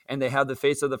 and they have the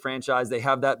face of the franchise. They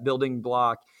have that building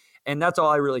block, and that's all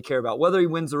I really care about. Whether he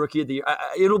wins the Rookie of the Year,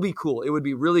 it'll be cool. It would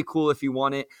be really cool if he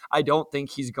won it. I don't think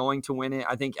he's going to win it.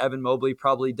 I think Evan Mobley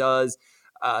probably does.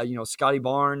 Scotty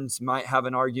Barnes might have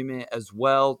an argument as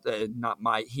well.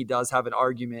 He does have an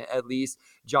argument at least.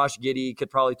 Josh Giddey could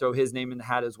probably throw his name in the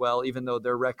hat as well, even though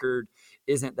their record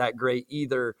isn't that great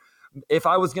either. If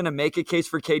I was going to make a case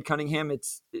for Cade Cunningham,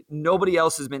 nobody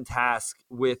else has been tasked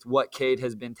with what Cade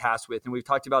has been tasked with. And we've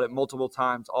talked about it multiple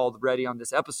times already on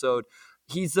this episode.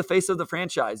 He's the face of the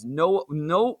franchise. No,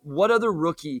 what other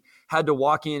rookie had to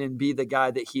walk in and be the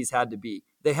guy that he's had to be?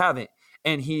 They haven't.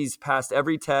 And he's passed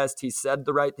every test. He's said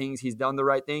the right things. He's done the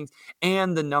right things.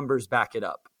 And the numbers back it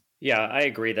up. Yeah, I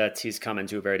agree that he's come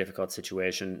into a very difficult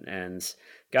situation. And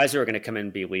guys who are going to come in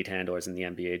and be lead handlers in the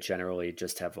NBA generally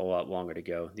just have a lot longer to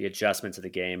go. The adjustment to the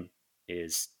game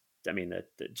is,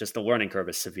 just the learning curve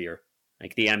is severe.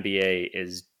 Like, the NBA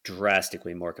is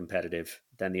drastically more competitive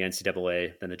than the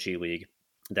NCAA, than the G League,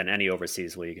 than any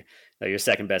overseas league. Now, your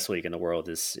second best league in the world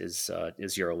is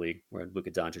EuroLeague, where Luka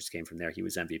Doncic came from there. He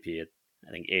was MVP at, I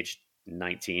think, age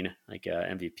 19,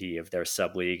 MVP of their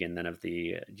sub league and then of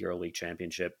the EuroLeague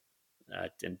championship,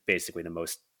 and basically the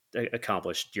most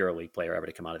accomplished EuroLeague player ever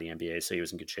to come out of the NBA. So he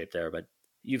was in good shape there. But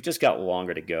you've just got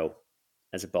longer to go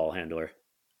as a ball handler.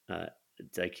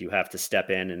 You have to step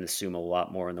in and assume a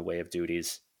lot more in the way of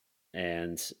duties,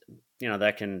 and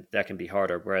that can be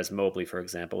harder. Whereas Mobley, for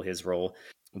example, his role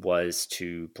was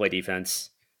to play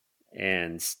defense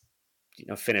and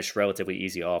finish relatively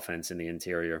easy offense in the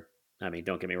interior. I mean,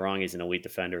 don't get me wrong, he's an elite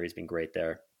defender. He's been great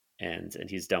there. And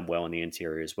he's done well in the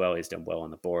interior as well. He's done well on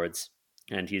the boards.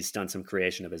 And he's done some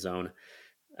creation of his own.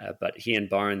 But he and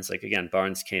Barnes,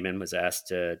 Barnes came in, was asked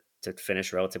to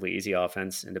finish relatively easy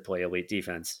offense and to play elite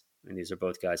defense. And these are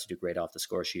both guys who do great off the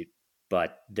score sheet.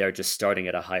 But they're just starting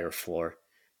at a higher floor.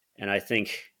 And I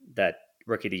think that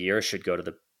Rookie of the Year should go to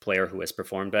the player who has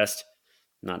performed best,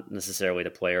 not necessarily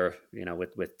the player,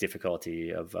 with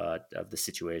difficulty of the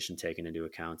situation taken into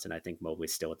account. And I think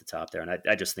Mobley's still at the top there. And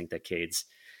I just think that Cade's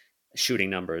shooting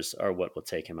numbers are what will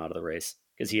take him out of the race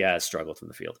because he has struggled from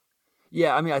the field.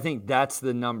 Yeah, I think that's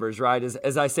the numbers, right?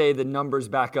 As I say, the numbers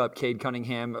back up Cade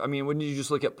Cunningham. When you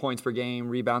just look at points per game,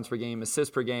 rebounds per game,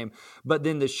 assists per game, but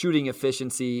then the shooting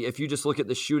efficiency, if you just look at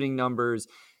the shooting numbers,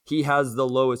 he has the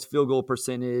lowest field goal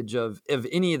percentage of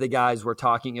any of the guys we're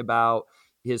talking about.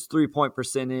 His 3-point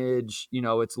percentage,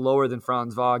 it's lower than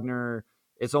Franz Wagner.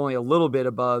 It's only a little bit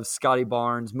above Scotty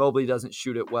Barnes. Mobley doesn't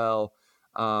shoot it well.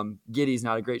 Giddey's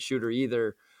not a great shooter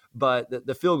either. But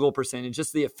the field goal percentage,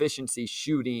 just the efficiency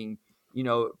shooting,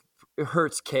 it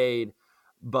hurts Cade.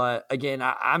 But again,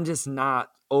 I'm just not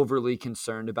overly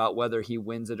concerned about whether he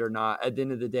wins it or not. At the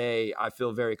end of the day, I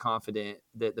feel very confident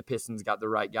that the Pistons got the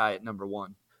right guy at number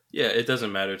 1. Yeah, it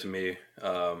doesn't matter to me.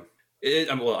 I'll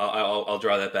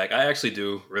draw that back. I actually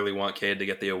do really want Cade to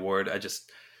get the award.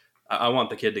 I want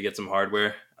the kid to get some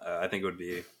hardware. I think it would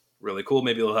be really cool.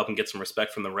 Maybe it'll help him get some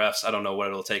respect from the refs. I don't know what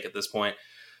it'll take at this point.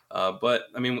 But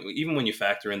even when you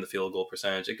factor in the field goal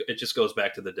percentage, it just goes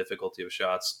back to the difficulty of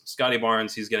shots. Scotty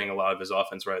Barnes, he's getting a lot of his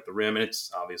offense right at the rim, and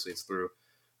it's through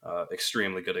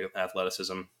extremely good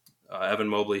athleticism. Evan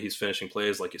Mobley, he's finishing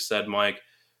plays, like you said, Mike.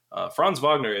 Franz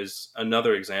Wagner is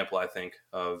another example, I think,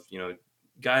 of,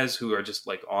 guys who are just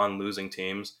like on losing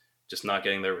teams, just not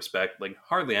getting their respect. Like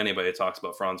hardly anybody talks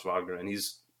about Franz Wagner, and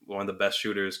he's one of the best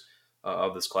shooters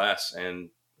of this class, and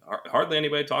hardly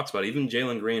anybody talks about it. Even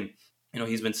Jalen Green,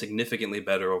 he's been significantly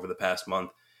better over the past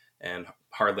month, and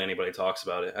hardly anybody talks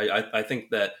about it. I think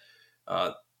that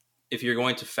if you're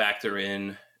going to factor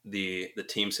in the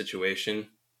team situation,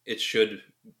 it should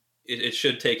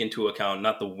take into account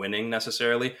not the winning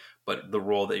necessarily, but the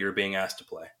role that you're being asked to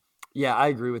play. Yeah, I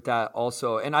agree with that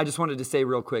also. And I just wanted to say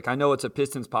real quick, I know it's a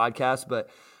Pistons podcast, but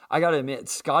I got to admit,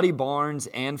 Scotty Barnes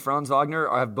and Franz Wagner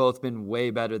have both been way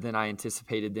better than I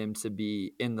anticipated them to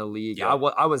be in the league. Yeah.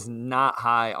 I was not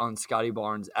high on Scotty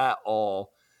Barnes at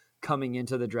all coming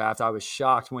into the draft. I was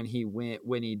shocked when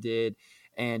he did.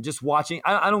 And just watching,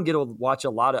 I don't get to watch a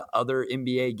lot of other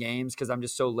NBA games because I'm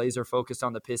just so laser focused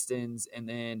on the Pistons. And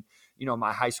then,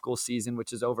 my high school season,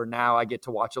 which is over now, I get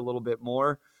to watch a little bit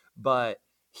more. But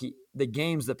the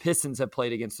games the Pistons have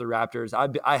played against the Raptors, I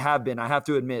have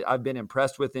to admit, I've been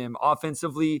impressed with him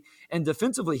offensively and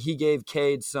defensively. He gave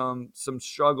Cade some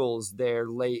struggles there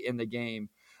late in the game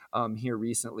here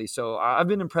recently. So I've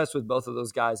been impressed with both of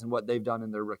those guys and what they've done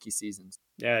in their rookie seasons.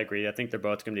 Yeah, I agree. I think they're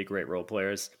both going to be great role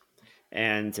players.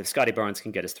 And if Scotty Barnes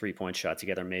can get his 3-point shot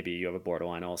together, maybe you have a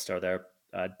borderline all-star there.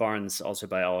 Barnes also,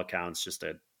 by all accounts, just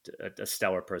a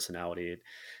stellar personality,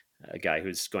 a guy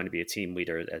who's going to be a team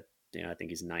leader at, I think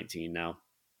he's 19 now.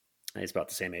 He's about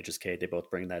the same age as Cade. They both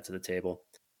bring that to the table.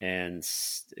 And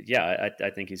yeah, I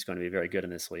think he's going to be very good in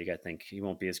this league. I think he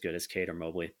won't be as good as Cade or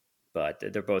Mobley, but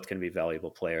they're both going to be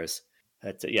valuable players.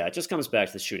 It just comes back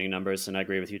to the shooting numbers. And I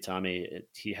agree with you, Tommy.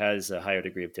 He has a higher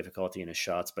degree of difficulty in his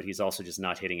shots, but he's also just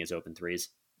not hitting his open threes.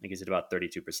 I think he's at about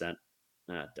 32%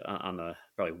 on the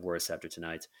probably worse after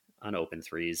tonight on open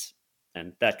threes.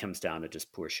 And that comes down to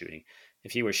just poor shooting.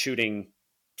 If he were shooting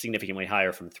significantly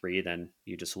higher from three, then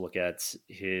you just look at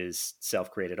his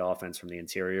self-created offense from the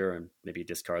interior and maybe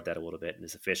discard that a little bit, and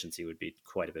his efficiency would be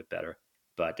quite a bit better.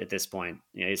 But at this point,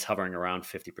 he's hovering around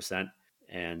 50%.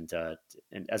 And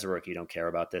as a rookie, you don't care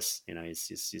about this.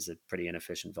 He's a pretty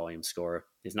inefficient volume scorer.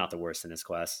 He's not the worst in his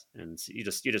class, and you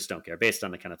just don't care based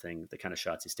on the kind of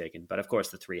shots he's taken. But of course,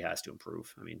 the three has to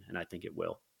improve. And I think it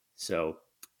will. So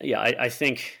yeah, I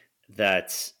think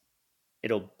that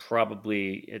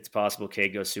it's possible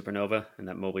Cade goes supernova and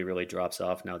that Mobley really drops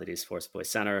off now that he's forced to play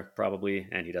center, probably,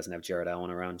 and he doesn't have Jared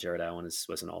Allen around. Jared Allen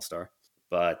was an all-star,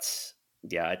 but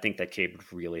yeah, I think that Cade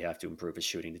would really have to improve his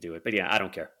shooting to do it. But yeah, I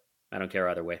don't care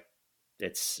either way.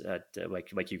 It's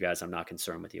like you guys, I'm not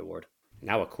concerned with the award.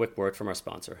 Now a quick word from our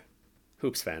sponsor.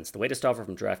 Hoops fans, the latest offer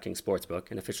from DraftKings Sportsbook,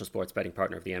 an official sports betting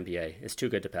partner of the NBA, is too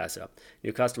good to pass up.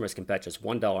 New customers can bet just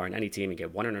 $1 on any team and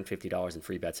get $150 in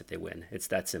free bets if they win. It's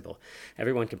that simple.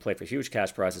 Everyone can play for huge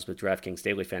cash prizes with DraftKings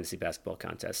Daily Fantasy Basketball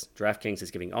Contest. DraftKings is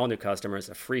giving all new customers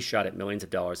a free shot at millions of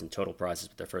dollars in total prizes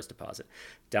with their first deposit.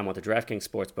 Download the DraftKings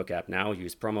Sportsbook app now.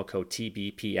 Use promo code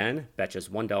TBPN. Bet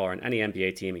just $1 on any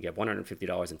NBA team and get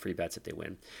 $150 in free bets if they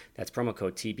win. That's promo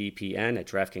code TBPN at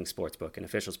DraftKings Sportsbook, an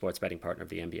official sports betting partner of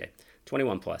the NBA.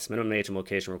 21 plus. Minimum age and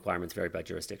location requirements vary by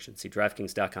jurisdiction. See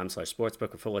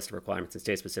DraftKings.com/sportsbook for full list of requirements and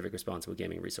state-specific responsible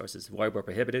gaming resources. Void where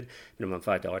prohibited. Minimum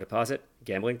 $5 deposit.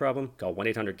 Gambling problem? Call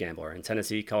 1-800-GAMBLER. In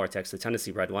Tennessee, call or text the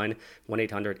Tennessee Red Line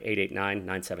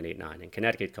 1-800-889-9789. In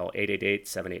Connecticut, call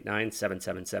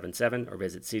 888-789-7777 or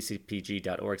visit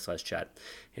ccpg.org/chat.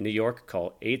 In New York,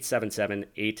 call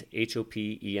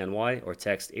 877-8-HOPENY or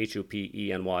text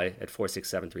HOPENY at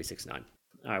 467-369.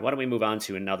 All right, why don't we move on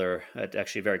to another,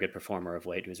 actually a very good performer of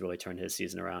late who's really turned his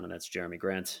season around, and that's Jeremy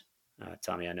Grant.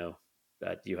 Tommy, I know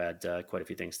that you had quite a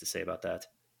few things to say about that.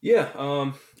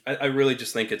 Yeah, I really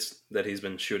just think it's that he's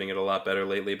been shooting it a lot better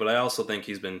lately, but I also think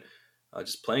he's been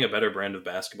just playing a better brand of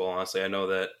basketball, honestly. I know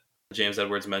that James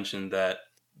Edwards mentioned that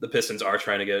the Pistons are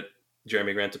trying to get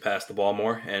Jeremy Grant to pass the ball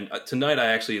more, and tonight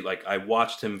I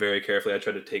watched him very carefully. I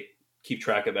tried to keep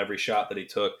track of every shot that he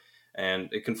took, and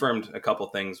it confirmed a couple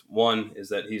things. One is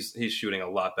that he's shooting a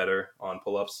lot better on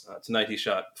pull-ups. Tonight he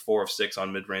shot 4 of 6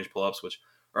 on mid-range pull-ups, which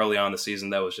early on in the season,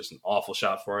 that was just an awful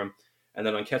shot for him. And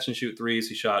then on catch-and-shoot threes,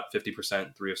 he shot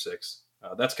 50%, 3 of 6.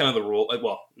 That's kind of the rule.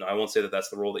 Well, no, I won't say that that's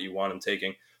the role that you want him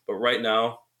taking. But right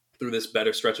now, through this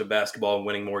better stretch of basketball,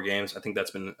 winning more games, I think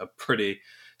that's been a pretty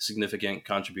significant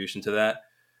contribution to that.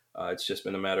 It's just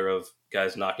been a matter of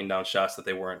guys knocking down shots that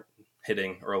they weren't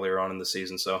hitting earlier on in the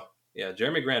season. So, yeah,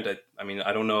 Jeremy Grant,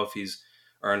 I don't know if he's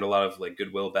earned a lot of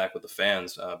goodwill back with the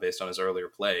fans based on his earlier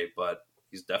play, but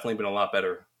he's definitely been a lot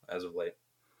better as of late.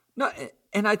 No,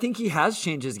 and I think he has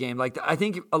changed his game. I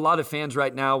think a lot of fans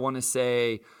right now want to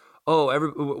say, oh,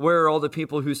 where are all the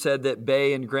people who said that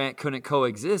Bey and Grant couldn't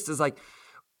coexist? Is like,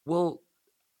 well,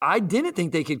 I didn't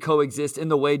think they could coexist in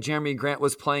the way Jeremy Grant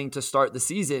was playing to start the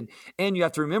season. And you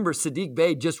have to remember, Saddiq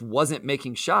Bey just wasn't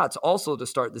making shots also to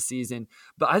start the season.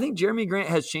 But I think Jeremy Grant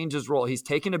has changed his role. He's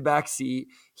taken a back seat.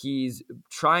 He's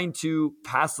trying to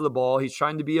pass the ball. He's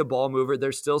trying to be a ball mover.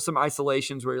 There's still some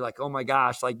isolations where you're like, oh my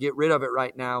gosh, like get rid of it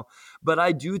right now. But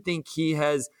I do think he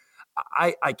has,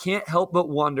 I can't help but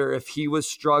wonder if he was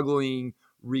struggling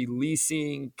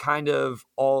releasing kind of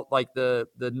all like the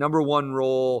number one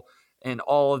role and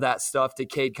all of that stuff to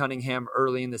Cade Cunningham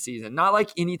early in the season. Not like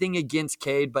anything against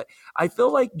Cade, but I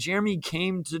feel like Jeremy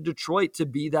came to Detroit to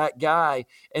be that guy.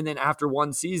 And then after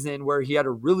one season where he had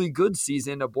a really good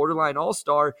season, a borderline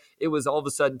all-star, it was all of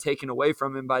a sudden taken away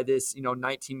from him by this,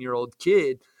 19-year-old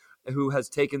kid who has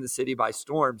taken the city by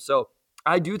storm. So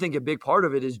I do think a big part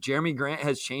of it is Jeremy Grant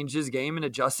has changed his game and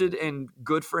adjusted, and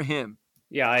good for him.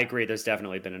 Yeah, I agree. There's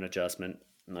definitely been an adjustment.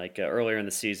 Like earlier in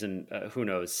the season, who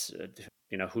knows,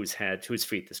 whose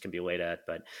feet this can be laid at,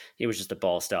 but he was just a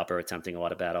ball stopper attempting a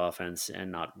lot of bad offense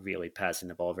and not really passing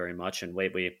the ball very much. And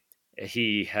lately,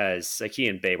 he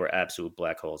and Bey were absolute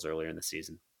black holes earlier in the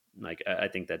season. Like I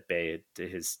think that Bey,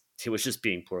 he was just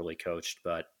being poorly coached,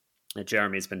 but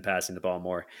Jeremy's been passing the ball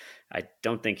more. I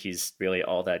don't think he's really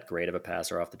all that great of a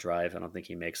passer off the drive. I don't think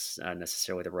he makes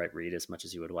necessarily the right read as much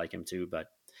as you would like him to, but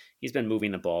he's been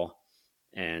moving the ball.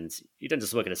 And you don't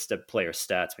just look at a player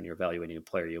stats when you're evaluating a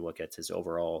player. You look at his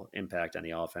overall impact on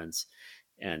the offense.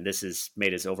 And this has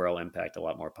made his overall impact a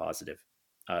lot more positive.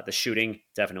 The shooting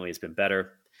definitely has been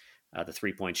better. The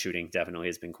three-point shooting definitely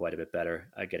has been quite a bit better,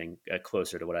 getting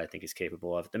closer to what I think he's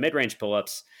capable of. The mid-range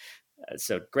pull-ups,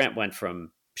 so Grant went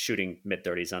from shooting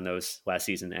mid-30s on those last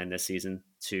season and this season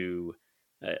to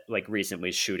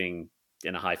recently shooting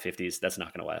in the high 50s. That's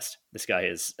not going to last. This guy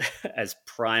is as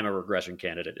prime a regression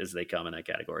candidate as they come in that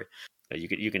category.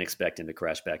 You can expect him to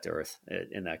crash back to earth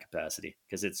in that capacity,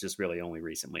 because it's just really only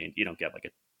recently you don't get like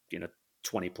a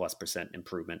 20+%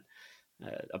 improvement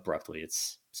abruptly.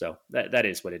 It's so that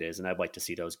is what it is, and I'd like to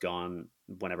see those gone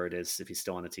whenever it is, if he's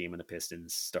still on the team when the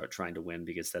Pistons start trying to win,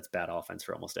 because that's bad offense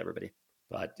for almost everybody.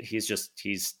 But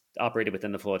he's operated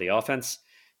within the flow of the offense,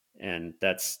 and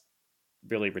that's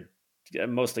really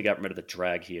mostly got rid of the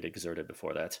drag he had exerted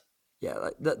before that. Yeah,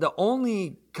 the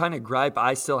only kind of gripe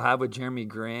I still have with Jeremy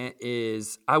Grant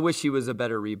is I wish he was a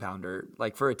better rebounder.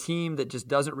 Like, for a team that just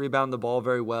doesn't rebound the ball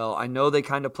very well, I know they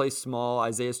kind of play small.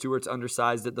 Isaiah Stewart's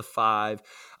undersized at the 5.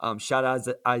 Shout out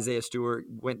Isaiah Stewart,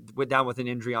 went down with an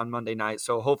injury on Monday night.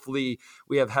 So hopefully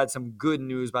we have had some good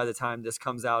news by the time this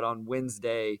comes out on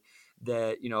Wednesday,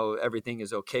 that everything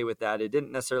is okay with that. It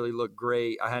didn't necessarily look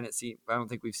great. I don't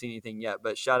think we've seen anything yet,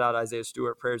 but shout out Isaiah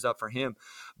Stewart, prayers up for him.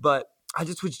 But I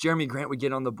just wish Jeremy Grant would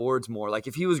get on the boards more. Like,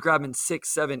 if he was grabbing 6,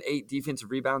 7, 8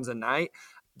 defensive rebounds a night,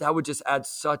 that would just add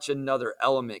such another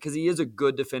element, because he is a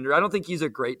good defender. I don't think he's a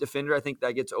great defender. I think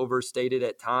that gets overstated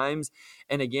at times.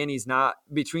 And again, he's not,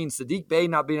 between Saddiq Bey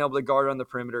not being able to guard on the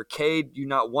perimeter, Cade, you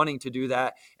not wanting to do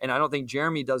that, and I don't think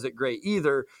Jeremy does it great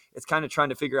either. It's kind of trying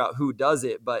to figure out who does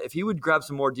it. But if he would grab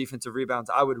some more defensive rebounds,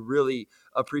 I would really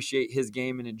appreciate his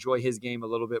game and enjoy his game a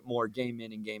little bit more, game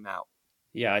in and game out.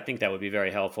 Yeah, I think that would be very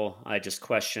helpful. I just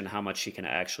question how much he can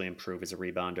actually improve as a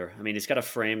rebounder. I mean, he's got a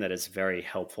frame that is very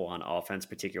helpful on offense,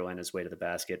 particularly on his way to the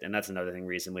basket. And that's another thing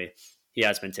recently. He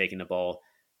has been taking the ball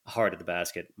hard at the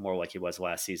basket, more like he was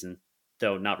last season,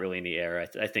 though not really in the air.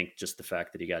 I think just the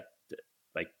fact that he got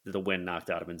the wind knocked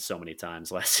out of him so many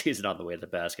times last season on the way to the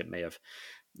basket may have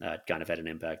kind of had an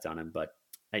impact on him. But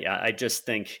I just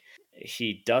think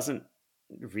he doesn't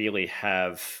really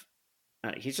have...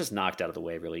 he's just knocked out of the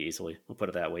way really easily. We'll put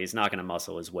it that way. He's not going to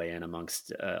muscle his way in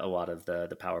amongst a lot of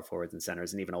the power forwards and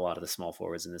centers, and even a lot of the small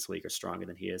forwards in this league are stronger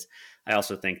than he is. I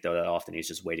also think, though, that often he's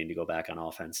just waiting to go back on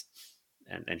offense,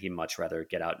 and he'd much rather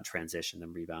get out and transition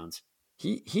than rebounds.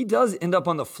 He does end up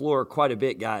on the floor quite a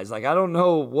bit, guys. Like, I don't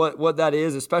know what that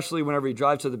is, especially whenever he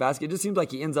drives to the basket. It just seems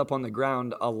like he ends up on the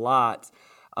ground a lot.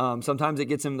 Sometimes it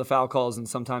gets him the foul calls and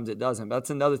sometimes it doesn't. But that's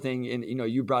another thing. And,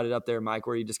 you brought it up there, Mike,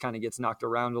 where he just kind of gets knocked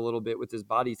around a little bit with his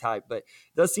body type. But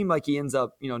it does seem like he ends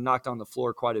up, knocked on the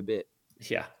floor quite a bit.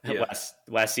 Yeah.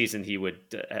 Last season, he would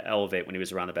elevate when he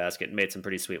was around the basket and made some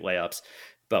pretty sweet layups.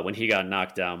 But when he got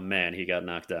knocked down, man, he got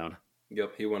knocked down.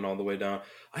 Yep, he went all the way down.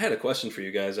 I had a question for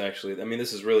you guys, actually. I mean,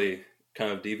 this is really kind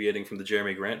of deviating from the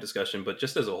Jeremy Grant discussion, but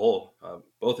just as a whole,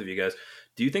 both of you guys,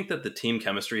 do you think that the team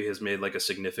chemistry has made like a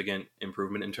significant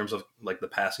improvement in terms of like the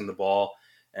passing the ball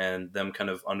and them kind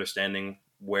of understanding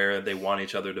where they want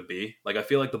each other to be? Like, I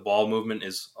feel like the ball movement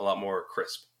is a lot more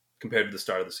crisp compared to the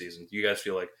start of the season. Do you guys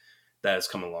feel like that has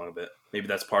come along a bit. Maybe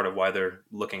that's part of why they're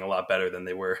looking a lot better than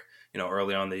they were,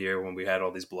 early on in the year when we had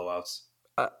all these blowouts.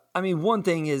 I mean, one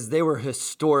thing is they were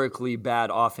historically bad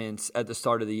offense at the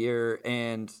start of the year,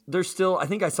 and they're still. I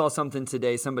think I saw something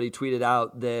today. Somebody tweeted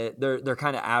out that they're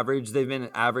kind of average. They've been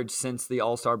average since the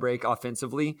All-Star break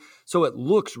offensively, so it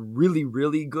looks really,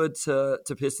 really good to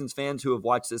Pistons fans who have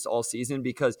watched this all season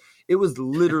because it was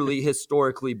literally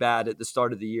historically bad at the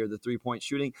start of the year. The 3-point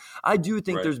shooting. I do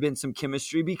think there's been some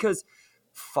chemistry because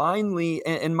finally,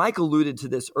 and Mike alluded to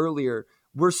this earlier,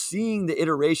 we're seeing the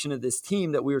iteration of this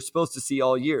team that we were supposed to see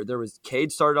all year. There was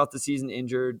Cade started off the season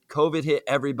injured. COVID hit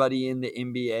everybody in the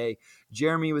NBA.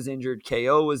 Jeremy was injured.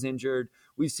 KO was injured.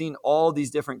 We've seen all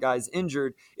these different guys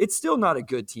injured. It's still not a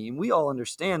good team. We all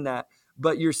understand that.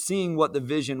 But you're seeing what the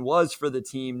vision was for the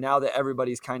team now that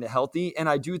everybody's kind of healthy. And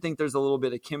I do think there's a little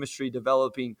bit of chemistry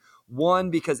developing. One,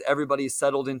 because everybody's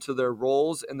settled into their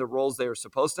roles and the roles they are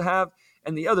supposed to have.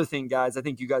 And the other thing, guys, I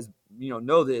think you guys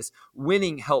know this,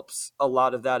 winning helps a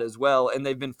lot of that as well. And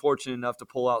they've been fortunate enough to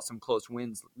pull out some close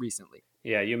wins recently.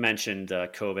 Yeah, you mentioned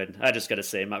COVID. I just got to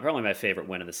say, probably my favorite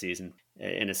win of the season,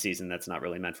 in a season that's not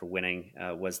really meant for winning,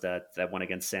 was that one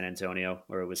against San Antonio,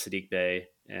 where it was Saddiq Bey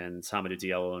and Hamidou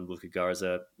Diallo and Luka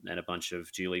Garza and a bunch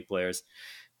of G League players.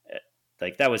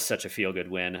 Like, that was such a feel-good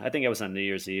win. I think it was on New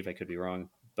Year's Eve. I could be wrong.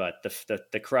 But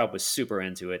the crowd was super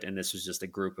into it, and this was just a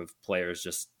group of players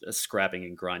just scrapping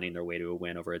and grinding their way to a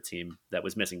win over a team that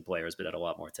was missing players but had a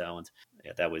lot more talent.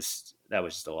 Yeah, that was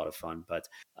just a lot of fun. But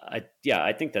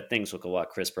I think that things look a lot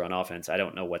crisper on offense. I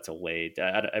don't know what to lay.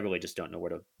 I really just don't know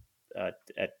where to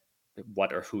at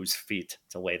what or whose feet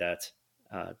to lay that.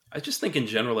 I just think in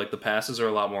general, like, the passes are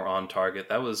a lot more on target.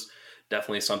 That was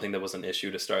definitely something that was an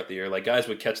issue to start the year. Like, guys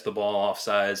would catch the ball off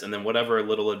sides, and then whatever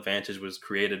little advantage was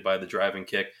created by the driving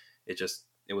kick,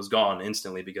 it was gone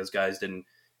instantly because guys didn't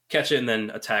catch it and then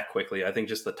attack quickly. I think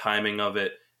just the timing of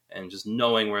it and just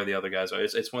knowing where the other guys are,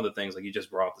 it's one of the things, like, you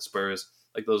just brought up the Spurs,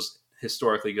 like those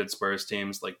historically good Spurs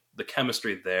teams, like the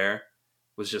chemistry there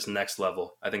was just next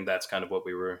level. I think that's kind of what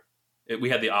we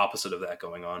had the opposite of that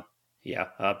going on. Yeah,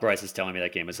 Bryce is telling me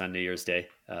that game was on New Year's Day,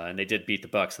 and they did beat the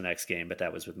Bucks the next game, but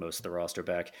that was with most of the roster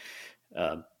back.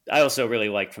 I also really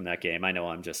liked from that game. I know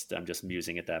I'm just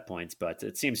musing at that point, but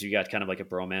it seems you got kind of like a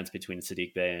bromance between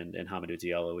Saddiq Bey and Hamidou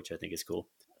Diallo, which I think is cool.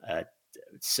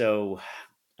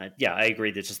 Yeah, I agree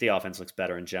that just the offense looks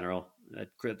better in general.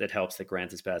 That helps that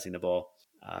Grant is passing the ball.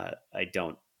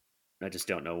 I just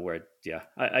don't know where. Yeah,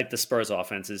 the Spurs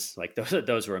offenses, like,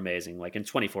 those were amazing. Like in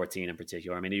 2014 in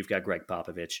particular. I mean, you've got Greg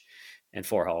Popovich and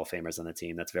 4 Hall of Famers on the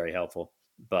team. That's very helpful.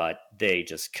 But they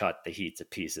just cut the Heat to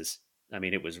pieces. I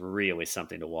mean, it was really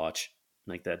something to watch.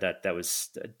 Like that was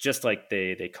just like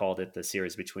they called it the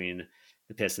series between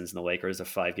the Pistons and the Lakers, a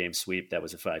 5-game sweep. That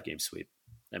was a 5-game sweep.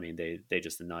 I mean, they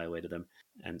just annihilated them.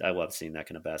 And I love seeing that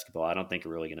kind of basketball. I don't think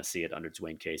we're really going to see it under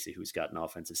Dwayne Casey, who's got an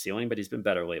offensive ceiling, but he's been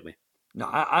better lately. No,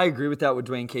 I agree with that with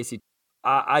Dwayne Casey.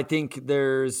 I think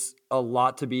there's a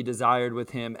lot to be desired with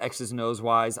him, X's and O's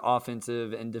wise,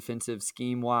 offensive and defensive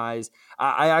scheme wise.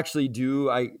 I actually do.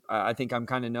 I think I'm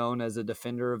kind of known as a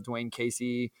defender of Dwayne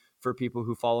Casey for people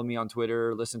who follow me on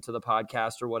Twitter, listen to the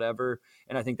podcast or whatever.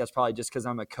 And I think that's probably just because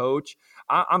I'm a coach.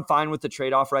 I'm fine with the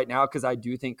trade-off right now because I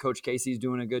do think Coach Casey's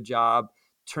doing a good job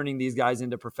turning these guys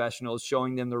into professionals,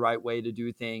 showing them the right way to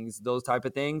do things, those type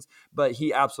of things. But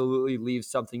he absolutely leaves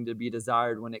something to be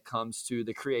desired when it comes to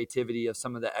the creativity of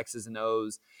some of the X's and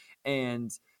O's.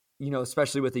 And,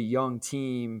 especially with a young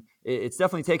team, it's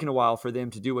definitely taken a while for them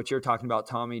to do what you're talking about,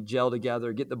 Tommy, gel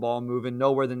together, get the ball moving,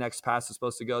 know where the next pass is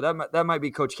supposed to go. That might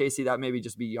be Coach Casey. That maybe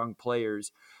just be young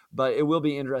players. But it will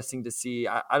be interesting to see.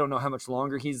 I don't know how much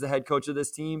longer he's the head coach of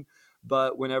this team,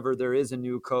 but whenever there is a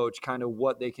new coach, kind of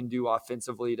what they can do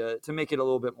offensively to make it a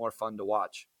little bit more fun to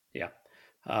watch. Yeah.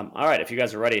 All right. If you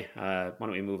guys are ready, why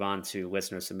don't we move on to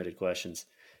listener submitted questions?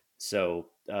 So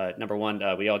number one,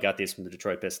 we all got these from the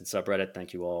Detroit Pistons subreddit.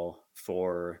 Thank you all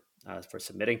for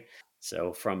submitting.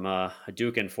 So from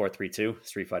Hadouken 432,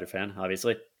 Street Fighter fan,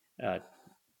 obviously.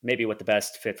 Maybe what the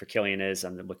best fit for Killian is.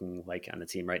 I'm looking like on the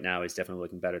team right now. He's definitely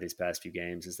looking better these past few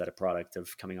games. Is that a product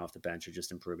of coming off the bench or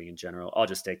just improving in general? I'll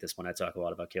just take this one. I talk a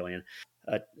lot about Killian.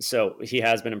 So he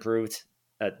has been improved.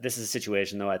 This is a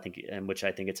situation, though, I think, in which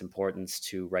I think it's important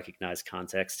to recognize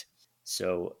context.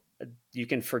 So you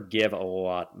can forgive a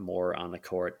lot more on the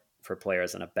court for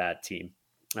players on a bad team.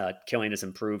 Killian has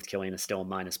improved. Killian is still a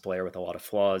minus player with a lot of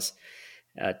flaws.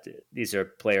 These are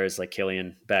players like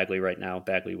Killian, Bagley right now.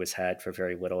 Bagley was had for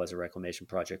very little as a reclamation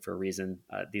project for a reason.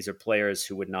 These are players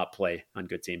who would not play on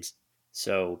good teams.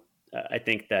 So I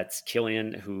think that's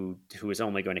Killian, who is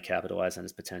only going to capitalize on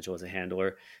his potential as a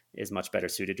handler, is much better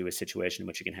suited to a situation in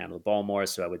which he can handle the ball more.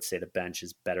 So I would say the bench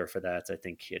is better for that. I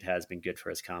think it has been good for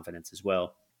his confidence as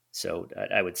well. So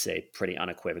I would say pretty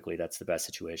unequivocally that's the best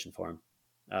situation for him.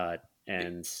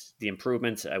 And the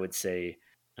improvement, I would say,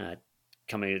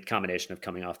 coming a combination of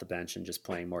coming off the bench and just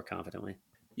playing more confidently.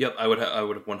 Yep, I would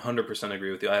 100%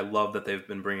 agree with you. I love that they've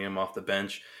been bringing him off the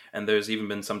bench, and there's even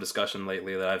been some discussion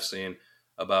lately that I've seen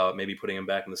about maybe putting him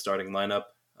back in the starting lineup.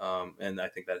 And I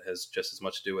think that has just as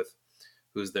much to do with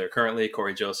who's there currently.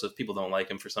 Corey Joseph, people don't like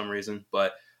him for some reason,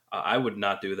 but I would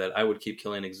not do that. I would keep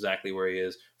Killian exactly where he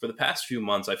is. For the past few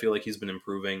months, I feel like he's been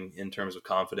improving in terms of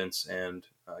confidence and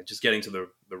just getting to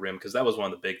the rim, because that was one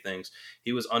of the big things.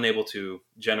 He was unable to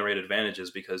generate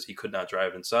advantages because he could not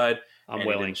drive inside and he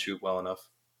didn't shoot well enough.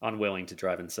 Unwilling to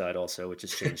drive inside also, which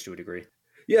has changed to a degree.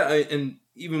 Yeah, and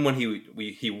even when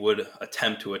he would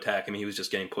attempt to attack, I mean, he was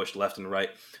just getting pushed left and right.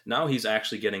 Now he's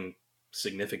actually getting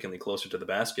significantly closer to the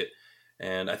basket.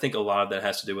 And I think a lot of that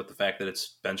has to do with the fact that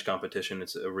it's bench competition.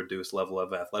 It's a reduced level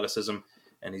of athleticism,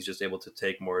 and he's just able to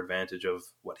take more advantage of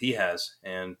what he has.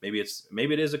 And maybe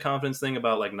it is a confidence thing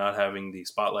about like not having the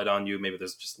spotlight on you. Maybe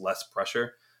there's just less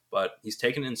pressure, but he's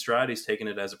taken it in stride. He's taken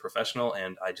it as a professional,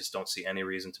 and I just don't see any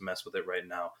reason to mess with it right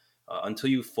now. Until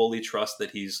you fully trust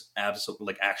that he's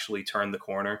absolutely actually turned the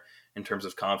corner in terms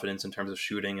of confidence, in terms of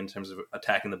shooting, in terms of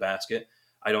attacking the basket,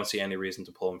 I don't see any reason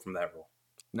to pull him from that role.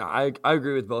 No, I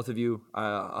agree with both of you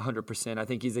 100%. I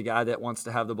think he's a guy that wants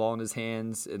to have the ball in his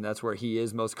hands, and that's where he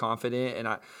is most confident. And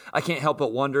I can't help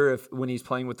but wonder if when he's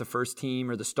playing with the first team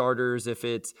or the starters, if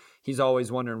he's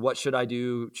always wondering, what should I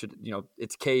do?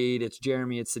 It's Cade, it's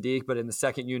Jeremy, it's Sadiq, but in the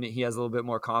second unit, he has a little bit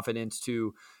more confidence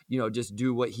to, just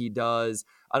do what he does.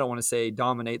 I don't want to say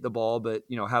dominate the ball, but,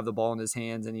 have the ball in his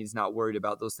hands, and he's not worried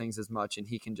about those things as much, and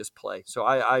he can just play. So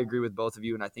I agree with both of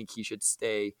you, and I think he should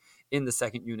stay in the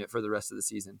second unit for the rest of the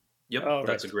season. Yep,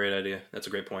 that's a great idea. That's a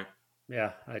great point.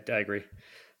 Yeah, I agree.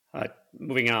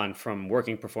 Moving on from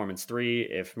working performance 3,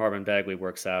 if Marvin Bagley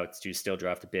works out, do you still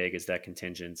draft a big? Is that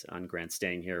contingent on Grant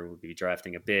staying here? We'll be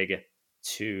drafting a big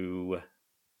to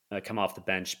come off the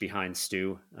bench behind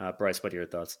Stu. Bryce, what are your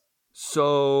thoughts?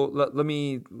 So let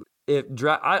me.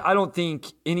 I don't think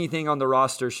anything on the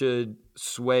roster should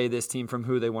sway this team from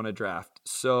who they want to draft.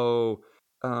 So,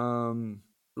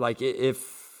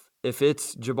 if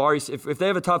it's Jabari, if they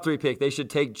have a top 3 pick, they should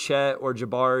take Chet or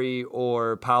Jabari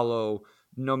or Paolo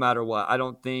no matter what.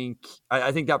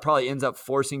 I think that probably ends up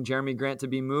forcing Jeremy Grant to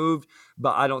be moved,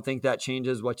 but I don't think that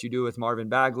changes what you do with Marvin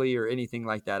Bagley or anything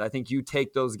like that. I think you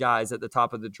take those guys at the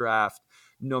top of the draft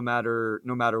no matter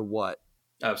what.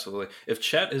 Absolutely. If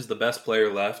Chet is the best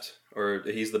player left, or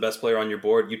he's the best player on your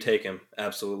board, you take him.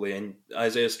 Absolutely. And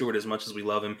Isaiah Stewart, as much as we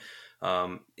love him,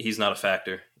 he's not a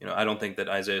factor. I don't think that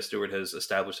Isaiah Stewart has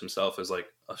established himself as like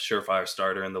a surefire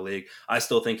starter in the league. I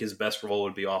still think his best role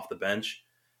would be off the bench.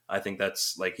 I think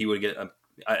that's like he would get.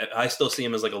 I still see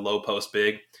him as like a low post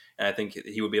big, and I think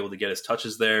he would be able to get his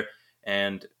touches there.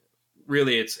 And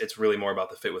really, it's really more about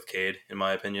the fit with Cade, in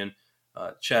my opinion.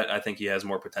 Chet, I think he has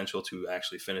more potential to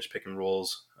actually finish pick and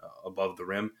rolls above the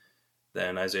rim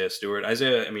than Isaiah Stewart.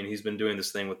 Isaiah, I mean, he's been doing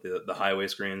this thing with the highway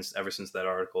screens ever since that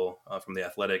article from The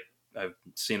Athletic. I've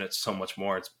seen it so much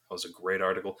more. It was a great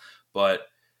article, but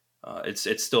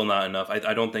it's still not enough.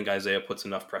 I don't think Isaiah puts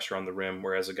enough pressure on the rim,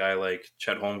 whereas a guy like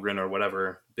Chet Holmgren or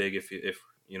whatever big, if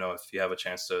you have a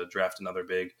chance to draft another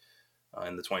big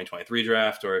in the 2023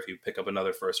 draft, or if you pick up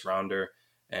another first rounder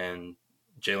and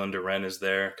Jalen Duren is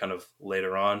there kind of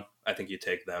later on, I think you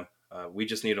take them. We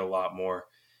just need a lot more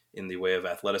in the way of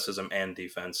athleticism and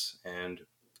defense. And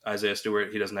Isaiah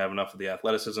Stewart, he doesn't have enough of the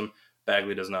athleticism.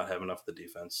 Bagley does not have enough of the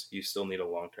defense. You still need a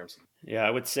long-term solution. Yeah, I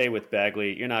would say with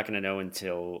Bagley, you're not going to know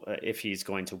until if he's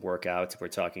going to work out. If we're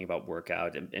talking about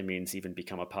workout, it means even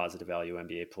become a positive value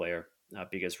NBA player.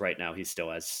 Because right now he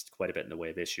still has quite a bit in the way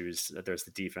of issues. There's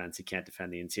the defense. He can't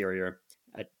defend the interior.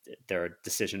 Their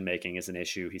decision-making is an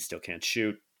issue. He still can't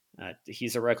shoot.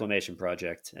 He's a reclamation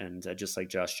project, and just like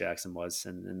Josh Jackson was,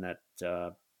 and that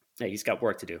he's got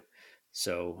work to do.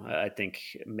 So I think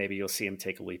maybe you'll see him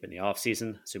take a leap in the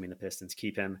offseason, assuming the Pistons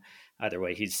keep him. Either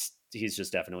way, he's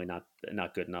just definitely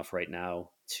not good enough right now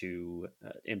to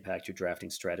impact your drafting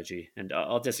strategy. And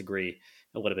I'll disagree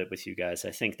a little bit with you guys.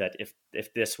 I think that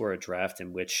if this were a draft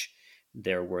in which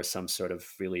there were some sort of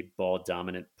really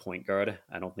ball-dominant point guard,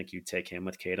 I don't think you'd take him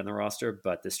with Cade on the roster.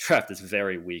 But this draft is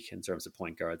very weak in terms of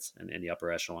point guards in the upper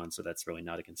echelon, so that's really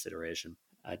not a consideration.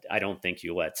 I don't think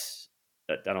you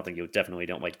definitely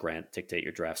don't let Grant dictate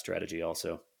your draft strategy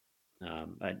also.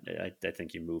 I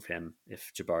think you move him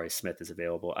if Jabari Smith is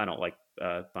available. I don't like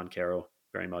Banchero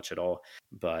very much at all.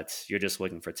 But you're just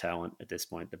looking for talent at this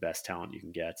point, the best talent you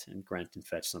can get, and Grant can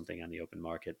fetch something on the open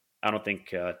market. I don't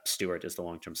think Stewart is the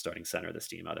long-term starting center of this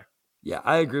team either. Yeah,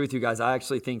 I agree with you guys. I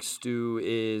actually think Stu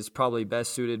is probably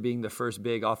best suited being the first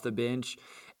big off the bench.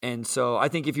 And so I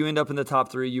think if you end up in the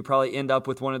top three, you probably end up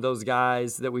with one of those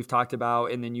guys that we've talked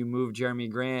about, and then you move Jeremy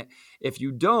Grant. If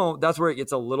you don't, that's where it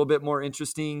gets a little bit more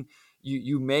interesting.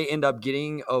 You may end up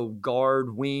getting a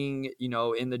guard wing,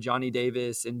 in the Johnny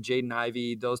Davis and Jaden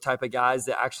Ivey, those type of guys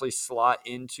that actually slot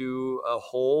into a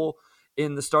hole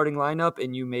in the starting lineup,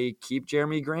 and you may keep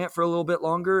Jeremy Grant for a little bit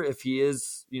longer if he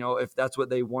is, if that's what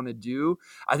they want to do.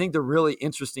 I think the really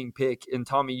interesting pick, and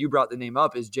Tommy, you brought the name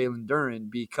up, is Jalen Duren,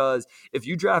 because if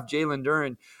you draft Jalen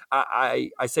Duren, I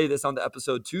say this on the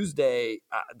episode Tuesday,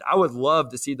 I would love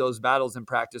to see those battles in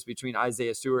practice between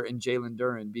Isaiah Stewart and Jalen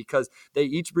Duren, because they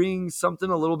each bring something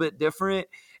a little bit different.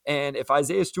 And if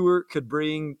Isaiah Stewart could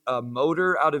bring a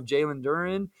motor out of Jalen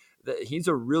Duren, he's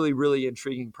a really, really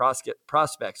intriguing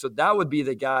prospect. So that would be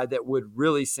the guy that would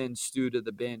really send Stu to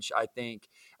the bench, I think,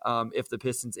 if the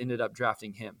Pistons ended up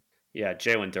drafting him. Yeah,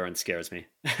 Jalen Duren scares me.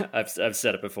 I've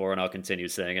said it before, and I'll continue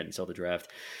saying it until the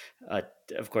draft.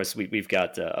 Of course, we've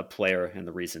got a player in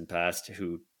the recent past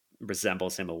who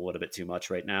resembles him a little bit too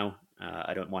much right now.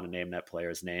 I don't want to name that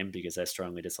player's name because I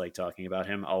strongly dislike talking about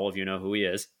him. All of you know who he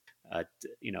is.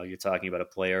 You're talking about a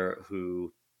player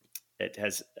who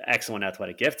has excellent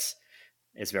athletic gifts,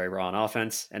 is very raw on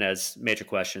offense, and has major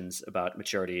questions about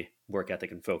maturity, work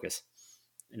ethic, and focus.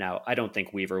 Now, I don't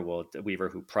think Weaver,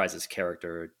 who prizes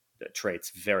character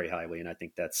traits very highly, and I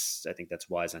think that's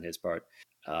wise on his part.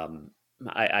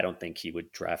 I don't think he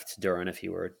would draft Duren if he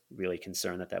were really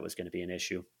concerned that was going to be an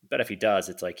issue. But if he does,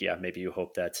 it's like, yeah, maybe you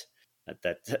hope that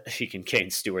he can gain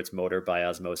Stewart's motor by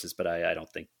osmosis. But I don't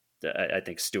think. I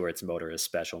think Stewart's motor is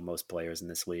special. Most players in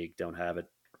this league don't have it,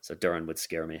 so Duren would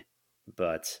scare me.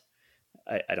 But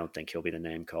I don't think he'll be the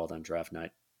name called on draft night.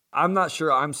 I'm not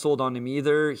sure I'm sold on him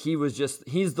either.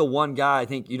 He's the one guy I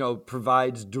think,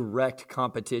 provides direct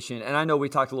competition. And I know we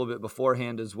talked a little bit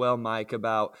beforehand as well, Mike,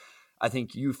 about I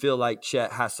think you feel like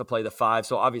Chet has to play the 5.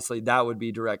 So obviously that would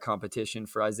be direct competition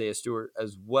for Isaiah Stewart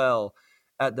as well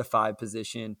at the 5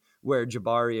 position, where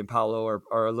Jabari and Paolo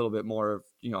are a little bit more,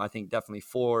 I think definitely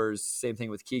 4s. Same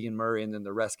thing with Keegan Murray, and then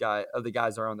the rest of the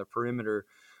guys are on the perimeter.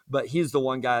 But he's the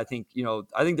one guy I think,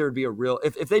 I think there would be a real –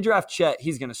 if they draft Chet,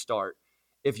 he's going to start.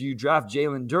 If you draft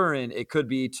Jalen Duren, it could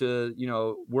be to,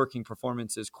 working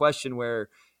performances question, where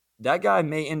that guy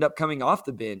may end up coming off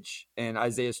the bench and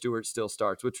Isaiah Stewart still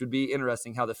starts, which would be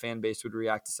interesting how the fan base would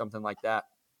react to something like that.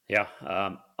 Yeah.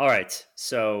 All right.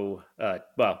 So,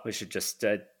 we should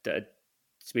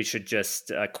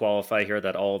just qualify here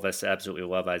that all of us absolutely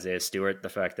love Isaiah Stewart. The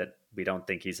fact that we don't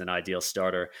think he's an ideal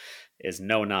starter is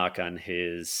no knock on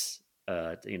his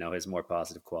more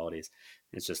positive qualities.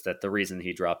 It's just that the reason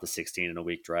he dropped the 16 in a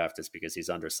weak draft is because he's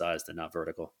undersized and not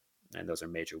vertical, and those are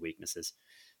major weaknesses.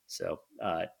 So,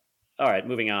 all right,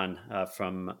 moving on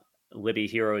from Libby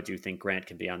Hero. Do you think Grant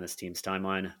can be on this team's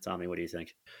timeline? Tommy, what do you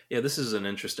think? Yeah, this is an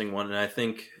interesting one, and I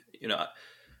think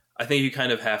you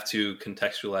kind of have to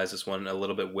contextualize this one a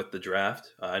little bit with the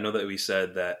draft. I know that we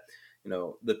said that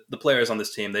the players on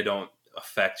this team, they don't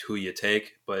affect who you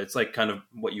take, but it's like kind of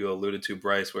what you alluded to,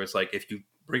 Bryce, where it's like if you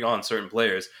bring on certain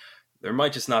players, there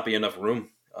might just not be enough room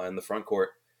in the front court.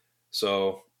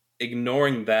 So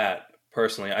ignoring that,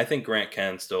 personally, I think Grant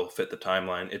can still fit the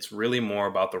timeline. It's really more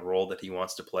about the role that he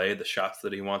wants to play, the shots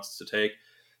that he wants to take,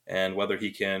 and whether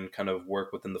he can kind of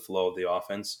work within the flow of the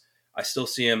offense. I still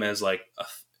see him as like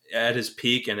at his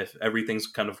peak, and if everything's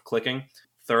kind of clicking,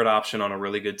 third option on a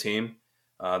really good team.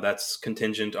 That's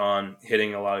contingent on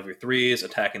hitting a lot of your threes,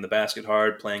 attacking the basket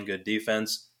hard, playing good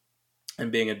defense,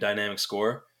 and being a dynamic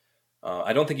scorer.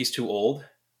 I don't think he's too old,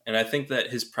 and I think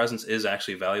that his presence is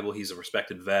actually valuable. He's a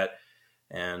respected vet,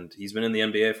 and he's been in the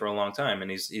NBA for a long time, and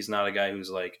he's not a guy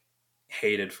who's like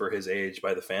hated for his age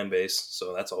by the fan base,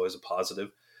 so that's always a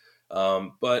positive.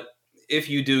 But if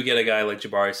you do get a guy like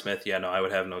Jabari Smith, I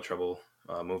would have no trouble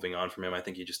moving on from him. I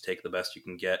think you just take the best you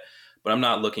can get, but I'm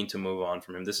not looking to move on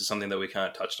from him. This is something that we kind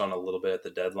of touched on a little bit at the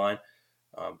deadline.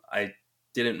 I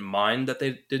didn't mind that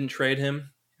they didn't trade him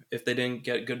if they didn't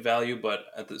get good value, but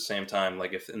at the same time,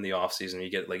 like if in the offseason you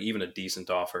get like even a decent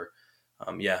offer,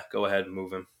 go ahead and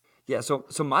move him. Yeah, so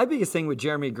my biggest thing with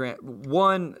Jeremy Grant,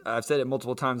 one, I've said it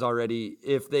multiple times already,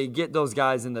 if they get those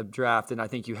guys in the draft, then I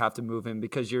think you have to move him,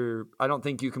 because I don't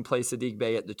think you can play Saddiq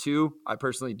Bey at the 2. I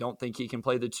personally don't think he can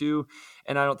play the 2,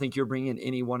 and I don't think you're bringing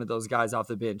any one of those guys off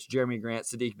the bench, Jeremy Grant,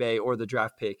 Saddiq Bey, or the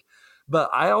draft pick. But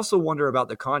I also wonder about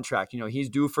the contract. He's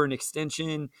due for an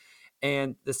extension,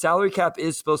 And the salary cap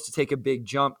is supposed to take a big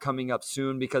jump coming up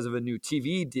soon because of a new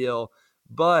TV deal.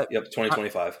 But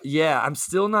 2025. I'm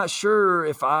still not sure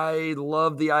if I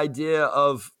love the idea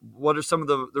of what are some of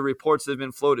the reports that have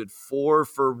been floated. 4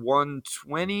 for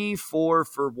 120, 4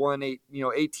 for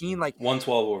 18, like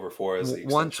 112 over 4 is the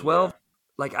 112. Yeah.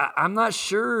 Like I'm not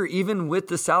sure, even with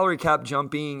the salary cap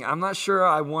jumping, I'm not sure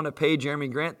I want to pay Jerami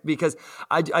Grant, because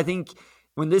I think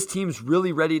when this team's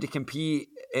really ready to compete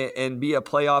and be a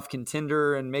playoff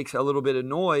contender and makes a little bit of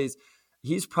noise,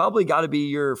 he's probably got to be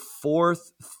your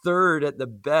fourth, third at the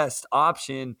best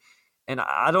option. And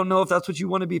I don't know if that's what you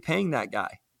want to be paying that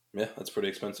guy. Yeah, that's pretty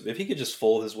expensive. If he could just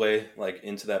fold his way like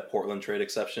into that Portland trade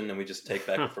exception and we just take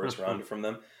back the first round from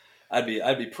them, I'd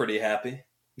be pretty happy.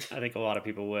 I think a lot of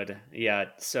people would. Yeah.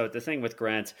 So the thing with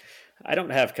Grant, I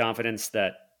don't have confidence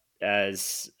that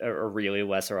as a really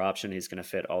lesser option, he's going to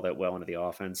fit all that well into the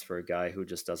offense for a guy who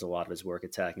just does a lot of his work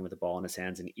attacking with the ball in his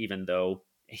hands. And even though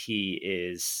he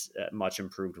is much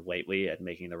improved lately at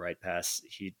making the right pass,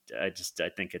 I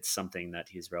think it's something that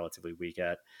he's relatively weak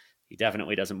at. He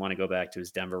definitely doesn't want to go back to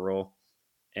his Denver role.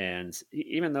 And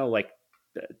even though like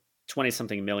 20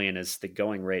 something million is the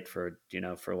going rate for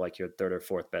like your third or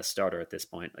fourth best starter at this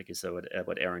point, like you said,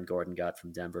 what Aaron Gordon got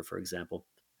from Denver, for example.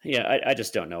 Yeah, I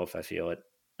just don't know if I feel it.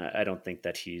 I don't think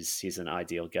that he's an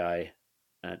ideal guy.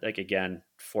 Like again,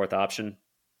 fourth option,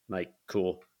 like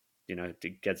cool,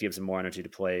 gives him more energy to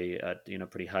play,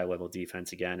 pretty high level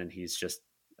defense again, and he's just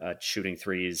shooting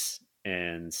threes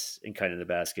and kind of the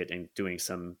basket and doing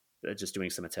some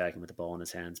attacking with the ball in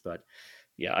his hands. But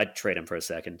yeah, I'd trade him for a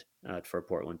second for a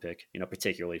Portland pick,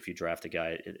 particularly if you draft a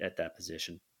guy at that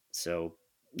position. So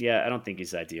yeah, I don't think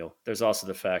he's ideal. There's also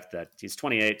the fact that he's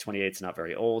 28. 28 is not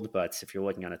very old, but if you're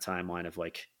looking on a timeline of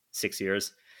like 6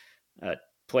 years,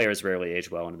 players rarely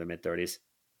age well into their mid-30s,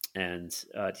 and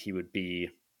he would be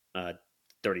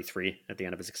 33 at the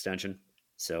end of his extension.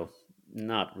 So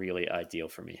not really ideal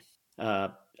for me.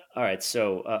 All right,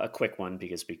 so a quick one,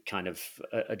 because we kind of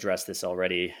addressed this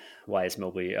already. Why is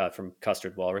Mobley, from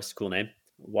Custard Walrus, cool name,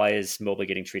 why is Mobley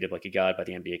getting treated like a god by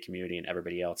the NBA community and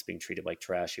everybody else being treated like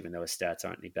trash, even though his stats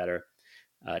aren't any better?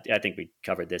 I think we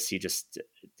covered this.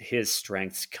 His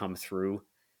strengths come through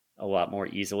a lot more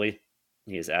easily.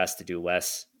 He is asked to do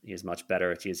less. He is much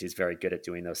better. He's very good at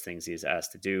doing those things he is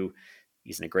asked to do.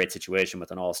 He's in a great situation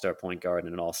with an all-star point guard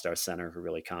and an all-star center who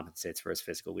really compensates for his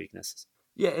physical weaknesses.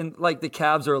 Yeah, and like the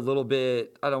Cavs are a little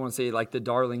bit, I don't want to say like the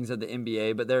darlings of the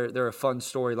NBA, but they're a fun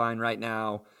storyline right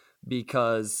now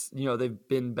because, they've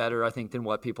been better, I think, than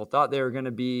what people thought they were going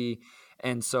to be.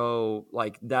 And so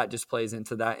like that just plays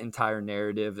into that entire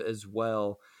narrative as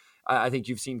well. I think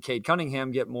you've seen Cade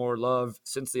Cunningham get more love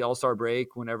since the All-Star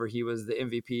break, whenever he was the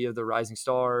MVP of the Rising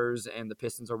Stars, and the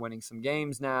Pistons are winning some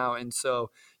games now. And so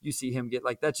you see him get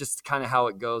like, that's just kind of how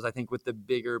it goes, I think, with the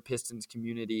bigger Pistons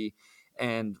community.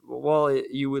 And while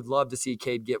you would love to see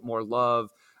Cade get more love,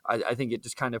 I think it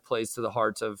just kind of plays to the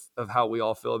hearts of how we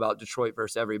all feel about Detroit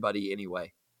versus everybody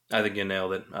anyway. I think you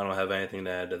nailed it. I don't have anything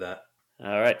to add to that.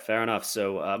 All right, fair enough.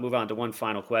 So move on to one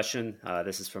final question.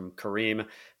 This is from Kareem,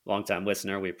 longtime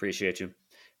listener. We appreciate you.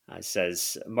 It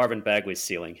says, Marvin Bagley's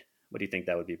ceiling. What do you think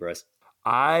that would be, Bryce?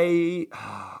 I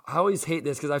always hate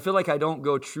this because I feel like I don't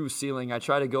go true ceiling. I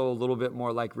try to go a little bit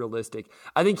more like realistic.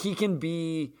 I think he can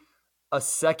be a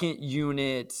second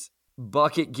unit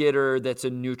bucket getter that's a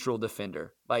neutral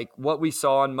defender. Like what we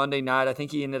saw on Monday night, I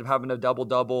think he ended up having a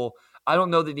double-double. I don't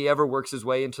know that he ever works his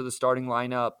way into the starting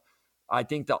lineup. I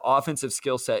think the offensive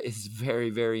skill set is very,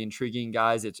 very intriguing,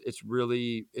 guys. It's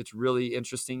really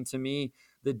interesting to me.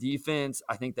 The defense,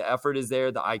 I think the effort is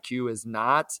there. The IQ is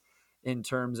not, in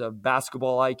terms of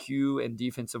basketball IQ and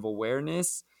defensive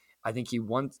awareness. I think he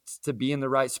wants to be in the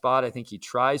right spot. I think he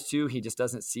tries to. He just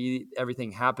doesn't see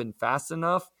everything happen fast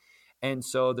enough. And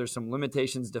so there's some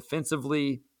limitations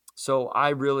defensively. So I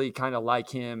really kind of like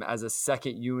him as a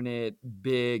second unit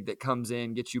big that comes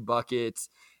in, gets you buckets,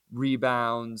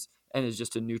 rebounds, and is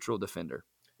just a neutral defender.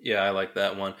 Yeah, I like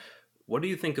that one. What do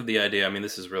you think of the idea? I mean,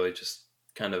 this is really just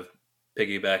kind of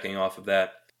piggybacking off of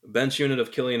that. Bench unit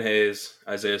of Killian Hayes,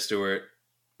 Isaiah Stewart,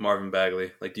 Marvin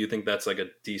Bagley. Like, do you think that's like a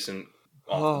decent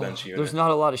off-the-bench unit? There's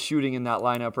not a lot of shooting in that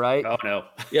lineup, right? Oh, no.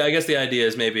 Yeah, I guess the idea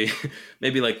is maybe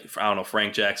like, I don't know,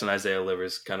 Frank Jackson, Isaiah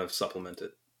Livers kind of supplement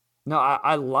it. No,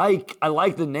 I like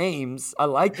the names. I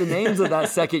like the names of that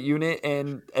second unit,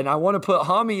 and I want to put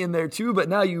Hami in there too, but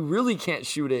now you really can't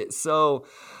shoot it. So,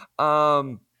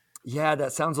 yeah,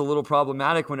 that sounds a little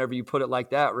problematic whenever you put it like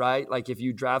that, right? Like if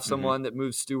you draft someone that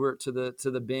moves Stewart to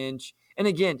the bench. And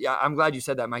again, yeah, I'm glad you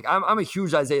said that, Mike. I'm a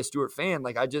huge Isaiah Stewart fan.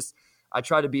 Like I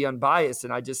try to be unbiased,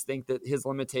 and I just think that his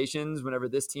limitations, whenever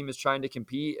this team is trying to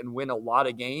compete and win a lot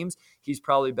of games, he's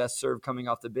probably best served coming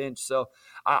off the bench. So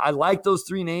I like those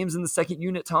three names in the second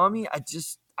unit, Tommy.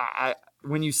 I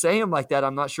when you say them like that,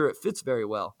 I'm not sure it fits very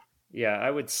well. Yeah,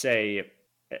 I would say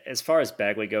as far as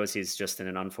Bagley goes, he's just in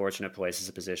an unfortunate place as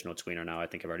a positional tweener now. I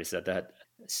think I've already said that.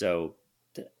 So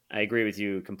I agree with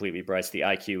you completely, Bryce. The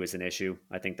IQ is an issue.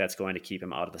 I think that's going to keep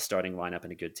him out of the starting lineup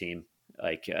in a good team.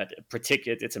 Like,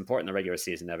 it's important in the regular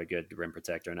season to have a good rim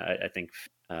protector, and I think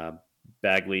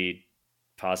Bagley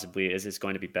possibly is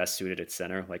going to be best suited at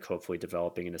center, like hopefully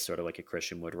developing into sort of like a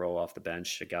Christian Wood role off the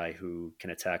bench, a guy who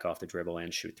can attack off the dribble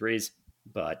and shoot threes.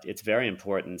 But it's very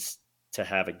important to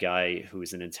have a guy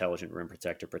who's an intelligent rim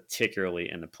protector,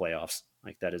 particularly in the playoffs.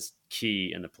 Like, that is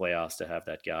key in the playoffs to have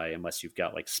that guy, unless you've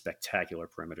got like spectacular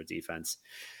perimeter defense.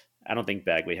 I don't think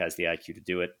Bagley has the IQ to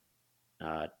do it.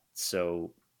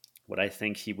 So what I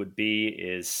think he would be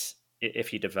is, if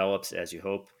he develops as you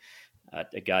hope,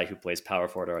 a guy who plays power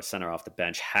forward or a center off the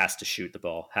bench has to shoot the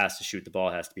ball, has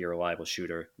to be a reliable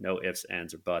shooter. No ifs,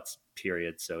 ands, or buts,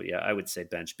 period. So yeah, I would say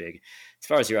bench big. As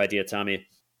far as your idea, Tommy,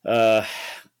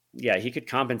 yeah, he could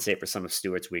compensate for some of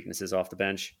Stewart's weaknesses off the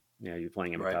bench. You know, you're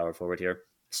playing him a power forward here.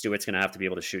 Stewart's going to have to be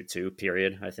able to shoot too,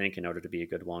 period, I think, in order to be a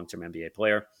good long-term NBA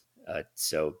player.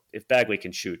 So if Bagley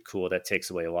can shoot, cool, that takes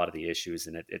away a lot of the issues,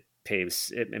 and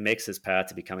it makes his path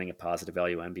to becoming a positive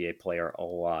value NBA player a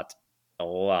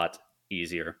lot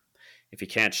easier. If he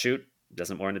can't shoot,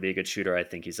 doesn't want to be a good shooter, I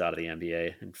think he's out of the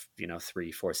NBA in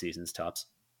 3-4 seasons tops.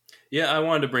 Yeah, I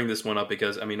wanted to bring this one up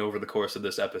because, I mean, over the course of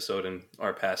this episode and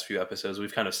our past few episodes,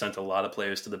 we've kind of sent a lot of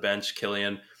players to the bench: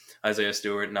 Killian, Isaiah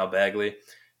Stewart, now Bagley.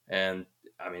 And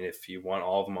I mean, if you want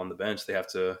all of them on the bench, they have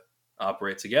to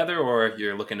operate together, or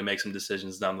you're looking to make some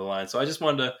decisions down the line. So I just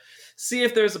wanted to see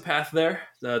if there's a path there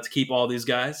to keep all these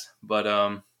guys. But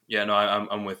yeah, no,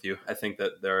 I'm with you. I think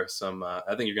that there are some.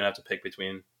 I think you're gonna have to pick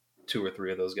between 2 or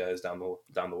 3 of those guys down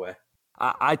the way.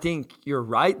 I think you're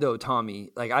right, though, Tommy.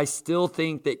 Like, I still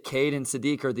think that Cade and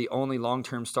Sadiq are the only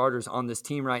long-term starters on this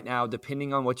team right now,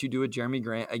 depending on what you do with Jeremy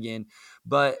Grant again.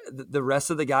 But the rest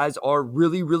of the guys are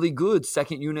really, really good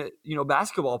second unit,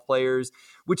 basketball players,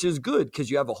 which is good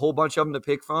because you have a whole bunch of them to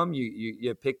pick from.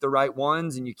 You pick the right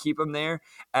ones and you keep them there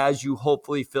as you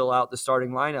hopefully fill out the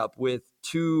starting lineup with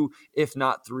 2, if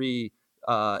not 3,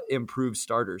 improved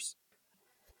starters.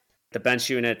 The bench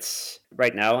units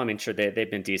right now, I mean, sure,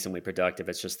 they've been decently productive.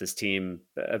 It's just this team,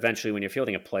 eventually when you're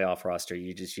fielding a playoff roster,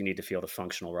 you need to field a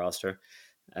functional roster.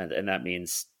 And that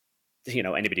means,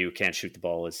 anybody who can't shoot the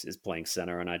ball is playing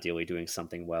center and ideally doing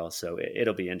something well. So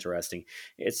it'll be interesting.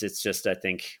 It's just, I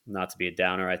think, not to be a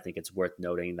downer, I think it's worth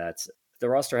noting that the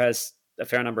roster has a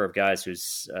fair number of guys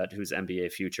whose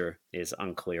NBA future is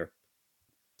unclear.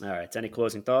 All right. Any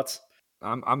closing thoughts?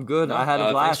 I'm good. No, I had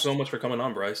a blast. Thanks so much for coming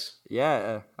on, Bryce.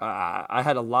 Yeah, I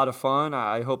had a lot of fun.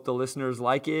 I hope the listeners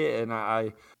like it, and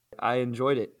I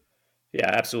enjoyed it.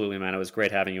 Yeah, absolutely, man. It was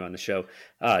great having you on the show.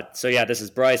 So yeah, this is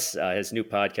Bryce. His new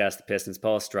podcast, The Pistons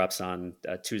Pulse, drops on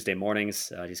Tuesday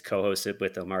mornings. He's co-hosted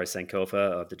with Omari Sankofa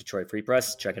of the Detroit Free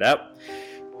Press. Check it out.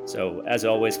 So as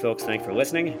always, folks, thanks for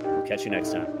listening. We'll catch you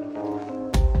next time.